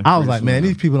 slime, man. I was Big like, man, slime.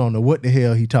 these people don't know what the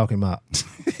hell he talking about.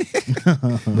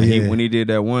 But yeah. When he did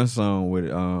that one song with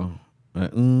it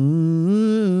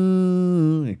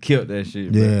killed that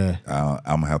shit. Bro. Yeah,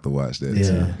 I'm gonna have to watch that. Yeah.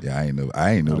 Too. Yeah, I ain't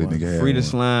know that nigga had Free the one.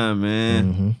 slime,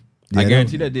 man. Yeah, I that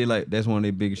guarantee that did like that's one of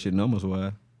their biggest shit numbers.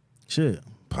 Why? Shit.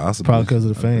 Possibly. probably because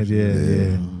of the fans.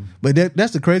 Yeah. But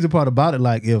that's the crazy part about it.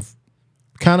 Like if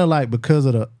kind of like because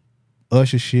of the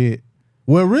Usher shit.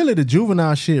 Well, really the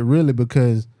Juvenile shit. Really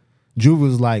because Juve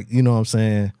was like, you know what I'm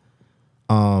saying.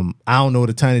 I don't know what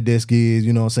a Tiny Desk is,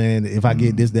 you know what I'm saying? If I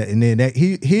get this, that, and then that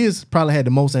his probably had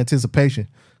the most anticipation.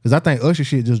 Because I think Usher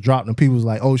shit just dropped and people was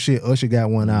like, oh shit, Usher got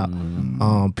one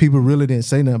out. People really didn't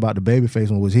say nothing about the Babyface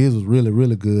one, which his was really,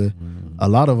 really good. A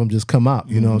lot of them just come out,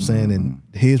 you know what I'm saying? And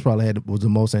his probably was the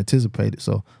most anticipated.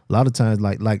 So a lot of times,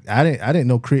 like I didn't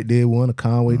know Crit did one or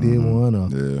Conway did one.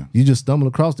 Or you just stumble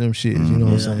across them shit, you know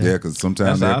what I'm saying? Yeah, because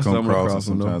sometimes That's how they I come stumbled across and across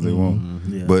them, sometimes they won't.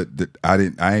 Yeah. But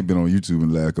I ain't been on YouTube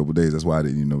in the last couple of days. That's why I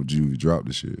didn't even know Juvie dropped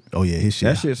the shit. Oh yeah, his shit.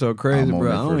 That shit so crazy, I'm on bro.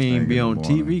 that I don't first even thing be in the on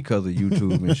morning. TV because of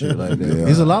YouTube and shit like that. Yeah.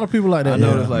 There's a lot of people like that. I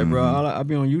know yeah. it's like, bro, I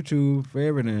be on YouTube for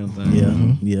every damn thing.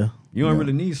 Yeah. Yeah. You don't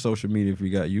really need social media if you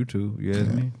got YouTube. You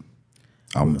ask me?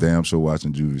 I'm damn sure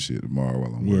watching Juvie shit tomorrow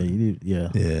while I'm Yeah, working. you did. Yeah.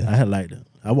 Yeah. I had liked it.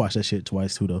 I watched that shit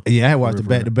twice too though. Yeah, I had watched it For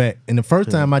back real. to back. And the first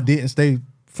time I didn't stay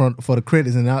for the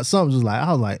credits and something was like,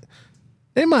 I was like,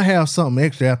 they might have something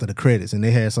extra after the credits, and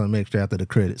they had something extra after the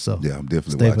credits. So Yeah, I'm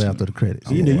definitely stay for watching after it. the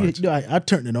credits. You know, I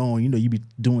turned it on. You know, you be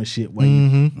doing shit while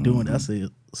you doing it. I said,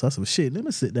 shit, let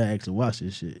me sit there and actually watch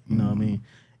this shit. You know what I mean?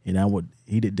 And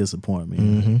he didn't disappoint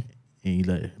me.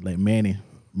 And like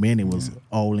Manny was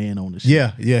all in on the shit.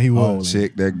 Yeah, he All was. in.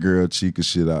 Check that girl Chica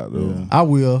shit out though. Yeah. I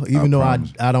will, even though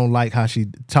promise. I don't like how she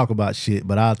talk about shit,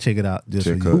 but I'll check it out just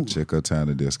for you. Check her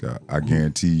Tiny Desk out. I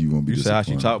guarantee you won't be You said how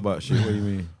she disappointed. talk about shit. What do you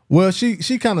mean? Well, she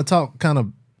kind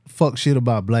of fuck shit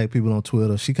about black people on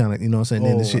Twitter. She kind of, you know what I'm saying?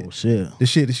 Then the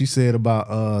shit that she said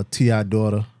about T.I.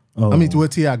 daughter. I mean,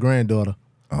 T.I. granddaughter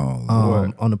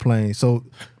on the plane. So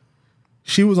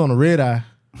she was on a red eye.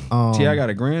 T.I. got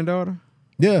a granddaughter?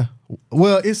 Yeah.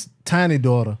 Well, it's Tiny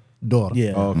daughter.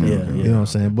 Yeah. Oh, okay. Yeah. You know what I'm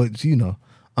saying? But you know,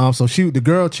 so the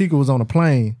girl Chica was on a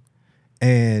plane,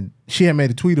 and she had made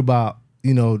a tweet about,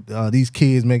 you know, these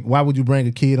kids why would you bring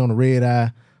a kid on a red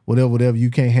eye, whatever, you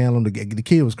can't handle them. The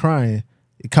kid was crying,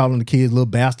 calling the kids little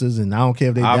bastards, and I don't care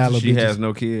if they die little Obviously, she bitches. has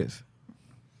no kids.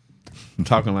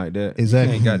 Talking like that.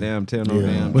 Exactly. You can't goddamn tell no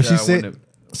damn But she child said, when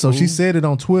so she said it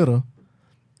on Twitter,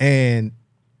 and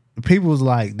people was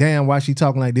like, damn, why she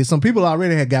talking like this? Some people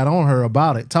already had got on her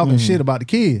about it, talking shit about the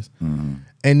kids. And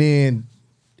then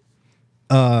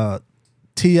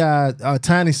T.I.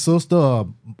 Tiny's sister or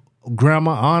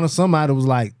grandma, aunt or somebody was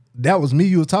like, that was me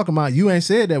you was talking about. You ain't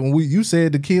said that when you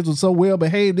said the kids were so well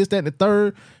behaved, this, that, and the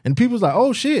third. And people was like,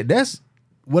 oh shit, that's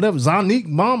whatever, Zonique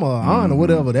mama or aunt or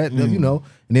whatever, that you know.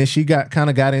 And then she got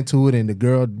into it, and the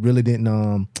girl really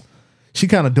didn't she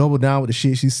kind of doubled down with the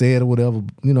shit she said or whatever,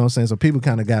 you know what I'm saying? So people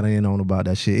kind of got in on about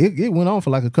that shit. It went on for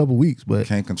like a couple weeks, but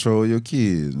Can't control your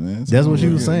kids, man. That's what she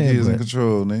was saying, Kids in but-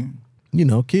 control, nigga. you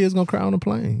know, kids gonna cry on the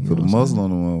plane. You Put know a what I'm muzzle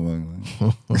on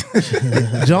the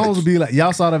motherfucker. Jones would be like,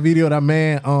 y'all saw that video of that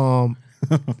man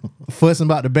fussing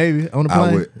about the baby on the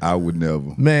plane? I would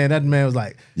never. Man, that man was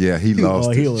like, Yeah, he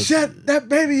lost he it. was- shut that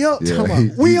baby up. Yeah, Talking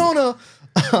about, we on a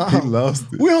He lost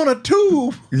it. we on a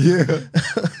tube. Yeah.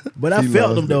 But I He felt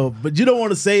lost them though. But you don't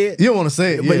want to say it. You don't want to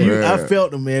say it, But yeah. I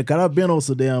felt them, man. Cause I've been on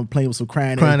some damn plane with some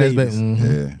crying Crying ass ass babies. baby.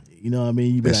 Mhm. Yeah. You know what I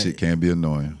mean? You be That like, shit can be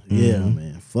annoying. yeah,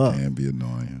 man. Fuck. Can be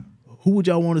annoying. Who would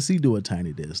y'all want to see do a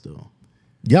tiny desk though?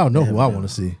 Y'all know who I want to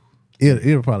see.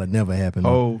 It'll probably never happen. though.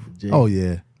 Oh, Oh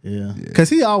yeah. Yeah. Cause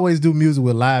he always do music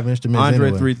with live instruments. Andre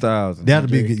anyway. 3000. That'd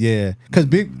be good, yeah. Cause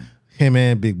him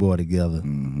and Big Boy together.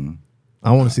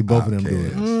 I want to see both of them do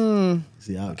it.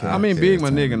 See, I mean, Big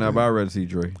my nigga now, but I'd rather see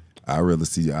Dre. I'd rather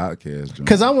see your Outkast joint.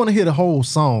 Cause I want to hear the whole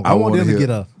song. I want them to get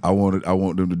a I want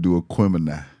them to do a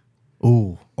Quimina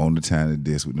ooh on the tiny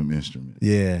desk with them instruments.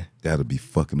 yeah. That'll be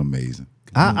fucking amazing.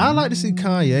 I like to see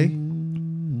Kanye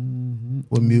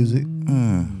with music.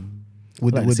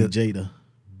 With like with to see Jada.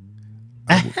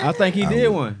 I think he did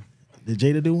one. Did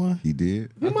Jada do one? He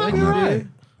did. I think he did.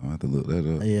 I'm gonna have to look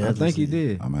that up. Yeah, I think he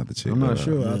did. I'm gonna have to check I'm that not out.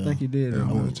 sure. I think he did. Yeah, I'm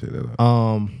gonna have to check that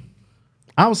out.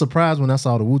 I was surprised when I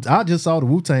saw the Wu. I just saw the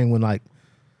Wu-Tang when like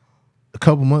a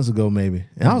couple months ago maybe,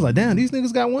 and I was like, damn, these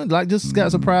niggas got one. Like just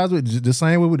got surprised with the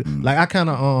same way with like I kind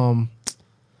of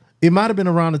it might have been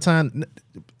around the time.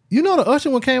 You know, the Usher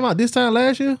one came out this time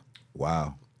last year.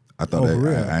 Wow. I thought for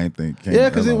real? I ain't think. Yeah,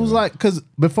 because it was like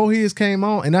before his came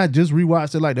on, and I just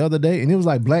rewatched it like the other day, and it was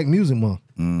like Black Music Month.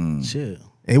 Shit.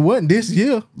 It wasn't this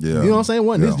year. Yeah. You know what I'm saying? It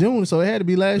wasn't this Yeah. June, so it had to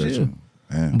be last year.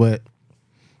 Man. But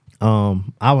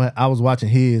I was watching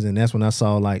his, and that's when I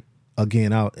saw like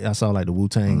again I saw like the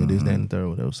Wu-Tang and this, that, and the third,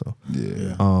 whatever. So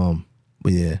Yeah.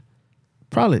 but yeah,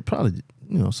 probably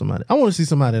you know somebody. I want to see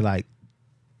somebody like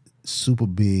super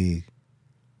big,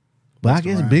 but I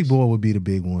guess Rhymes. Big Boy would be the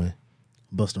big one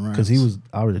Busta Rhymes. because he was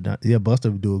already done. Yeah,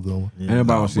 Busta would do a good one. Anybody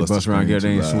want to see Busta Busta around here, they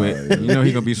ain't Scream too sweat. loud, You know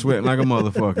he gonna be sweating like a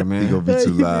motherfucker, man. He gonna be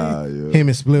too loud. Yeah. Him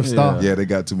and Spliff Star. Yeah, they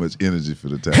got too much energy for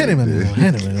the time. I don't want to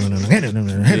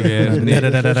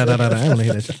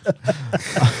hear that shit.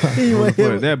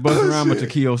 Motherfucker, that Busta around with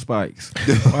Taquio spikes.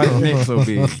 Why his neck so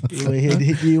big? You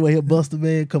want to hear Busta,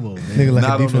 man? Come on, man. Nigga like Not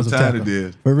a on no defensive tiny tackle.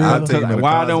 desk. For real? I'll take him in the Why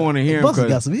I closet. don't want to hear him? Busta 'cause-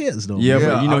 got some hits though. Yeah, man.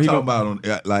 but you know I'm he talking gonna-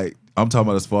 about I'm talking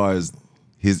about as far as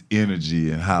his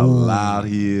energy and how loud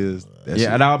he is. That Yeah, shit-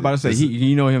 and I was about to say,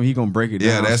 you know him, he gonna break it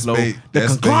Yeah, down that's slow. bait. The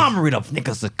That's bait. conglomerate of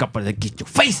niggas a couple to get your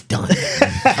face done.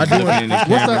 I do Looking in the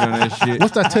camera doing that shit.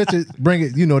 What's that touch it? Bring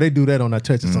it. You know they do that on that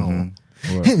touch it song.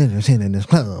 In this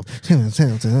club,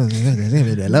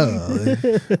 that love.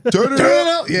 Turn it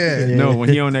up, yeah. No, when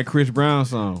he on that Chris Brown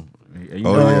song. You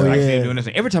know, Oh, yeah. I see him doing this.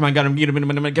 Every time I got him, get him.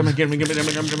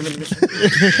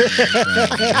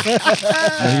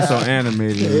 He's so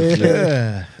animated. and shit.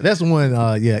 Yeah, that's the one.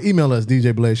 Yeah, email us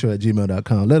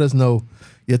djbladeshow@gmail.com. Let us know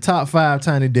your top 5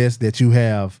 tiny desks that you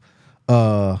have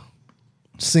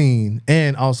seen,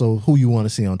 and also who you want to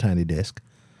see on Tiny Desk.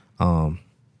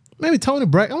 Maybe Tony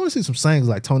Braxton. I want to see some singers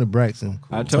like Tony Braxton.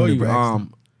 I told you,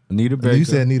 Anita Baker. You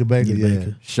said Anita Baker, Anita yeah.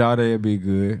 Baker. Sade would be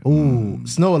good. Ooh,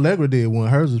 Snow Allegra did one.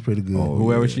 Hers was pretty good.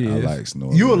 Whoever she is. I like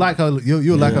Snow. You would like her.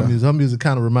 You would like her music. Her music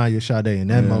kind of remind you of Sade, and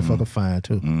that motherfucker fine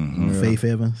too. Faith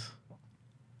Evans.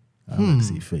 I like to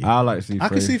see Faith. I like to see I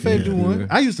can see Faith do one. Yeah.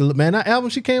 I used to look, man. That album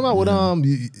she came out with,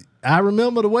 I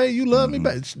remember the way you love me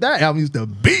back. That album used to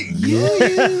beat.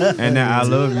 And that I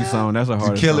Love You song, that's a hard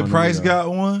song. Kelly to Price do. got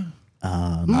one.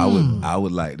 I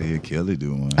would like to hear Kelly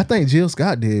do one. I think Jill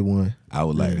Scott did one. I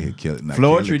would like to hear Kelly. Now,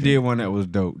 Floetry Kelly did one that was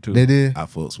dope too. They did. I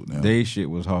fucks with them. They shit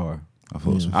was hard. I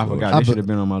fucks with I Floetry. forgot. They should have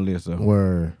been on my list though.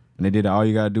 Word. And they did All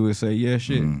You Gotta Do Is Say Yeah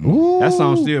shit. Ooh. That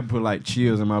song still put like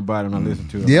chills in my body when I listen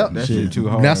to it. Yep. That shit too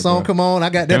hard. That song come on. I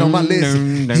got that on my list.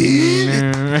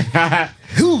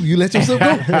 Who you let yourself go?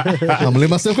 I'm gonna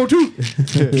let myself go too.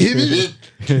 Give me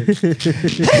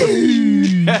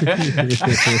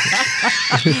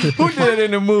Who did it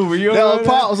in the movie? You that. know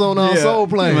Pop was on Soul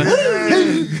Plane.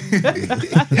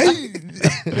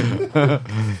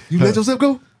 You let yourself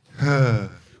go?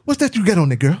 What's that you got on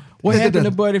there, girl? What happened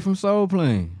to Buddy from Soul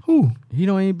Plane? Who? He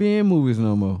don't even be in movies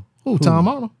no more. Who? Tom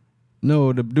Arnold?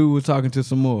 No, the dude was talking to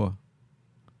some more.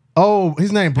 Oh,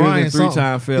 his name He was Brian. in something.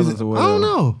 Three-Time Fellas Is it- or whatever. I don't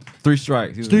know. Three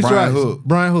Strikes. He was Three Brian Strikes. Hook.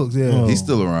 Brian Hooks. Yeah. He's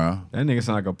still around. That nigga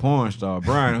sound like a porn star.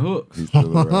 Brian Hooks. He's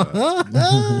still around.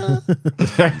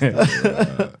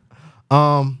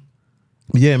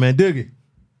 Yeah, man, Doogie.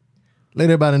 Let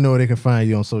everybody know where they can find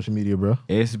you on social media, bro.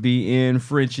 SBN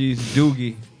Frenchies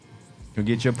Doogie. Go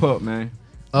get your pup, man.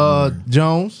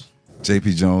 Jones.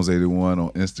 JP Jones 81 on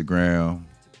Instagram.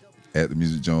 At the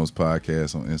Music Jones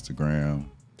Podcast on Instagram.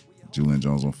 Julian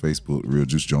Jones on Facebook. Real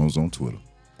Juice Jones on Twitter.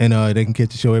 And they can catch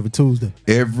the show every Tuesday.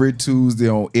 Every Tuesday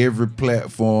on every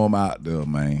platform out there,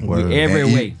 man. Every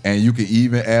way. And you can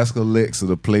even ask Alexa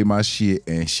to play my shit,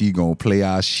 and she gonna play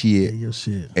our shit, Your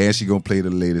shit. and she gonna play the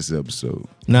latest episode.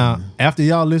 Now, after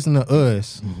y'all listen to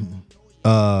us,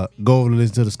 go over to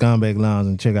listen to the Scumbag Lounge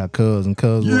and check out Cuz and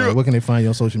Cuz. Where can they find you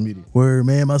on social media? Word,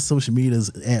 man. My social media is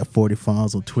at 40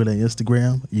 Farms on Twitter and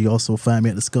Instagram. You also find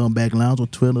me at the Scumbag Lounge on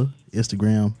Twitter,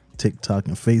 Instagram, TikTok,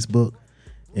 and Facebook.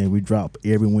 And we drop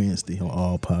every Wednesday on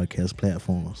all podcast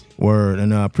platforms. Word.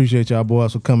 And I appreciate y'all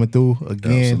boys for coming through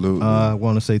again. Absolutely. I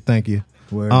want to say thank you.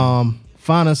 Word.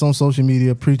 Find us on social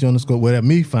media,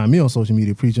 Preach_. Find me on social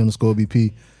media,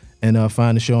 Preach_BP. And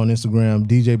find the show on Instagram,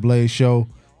 DJ Blaze Show.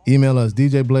 Email us,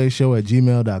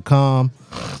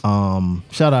 djblazeshow@gmail.com.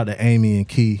 Shout out to Amy and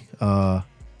Key.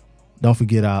 Don't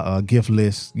forget our gift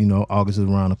list. You know, August is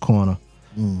around the corner.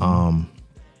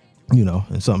 You know,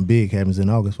 and something big happens in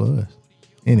August for us.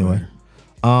 Anyway.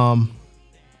 But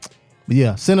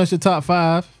yeah, send us your top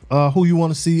 5. Who you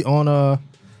want to see on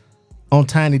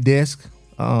Tiny Desk.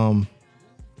 But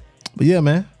yeah,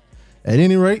 man. At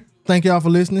any rate, thank y'all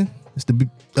for listening. It's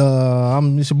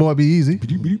your boy Be Easy. Yeah,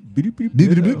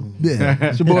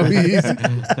 it's your boy Be Easy.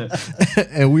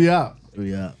 And we out.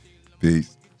 We out.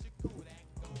 Peace.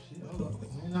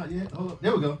 Not yet. Hold up.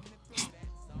 There we go.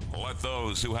 Let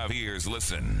those who have ears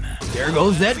listen. There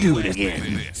goes that dude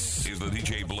again. This is the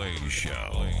DJ Blaze Show.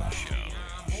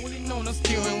 Holding on the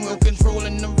steering wheel,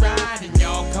 controlling the ride, and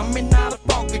y'all coming out of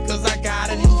fog because I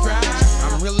got it in drive.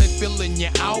 I'm really feeling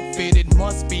your outfit, it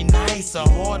must be nice. A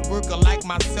hard worker like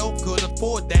myself could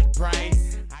afford that price.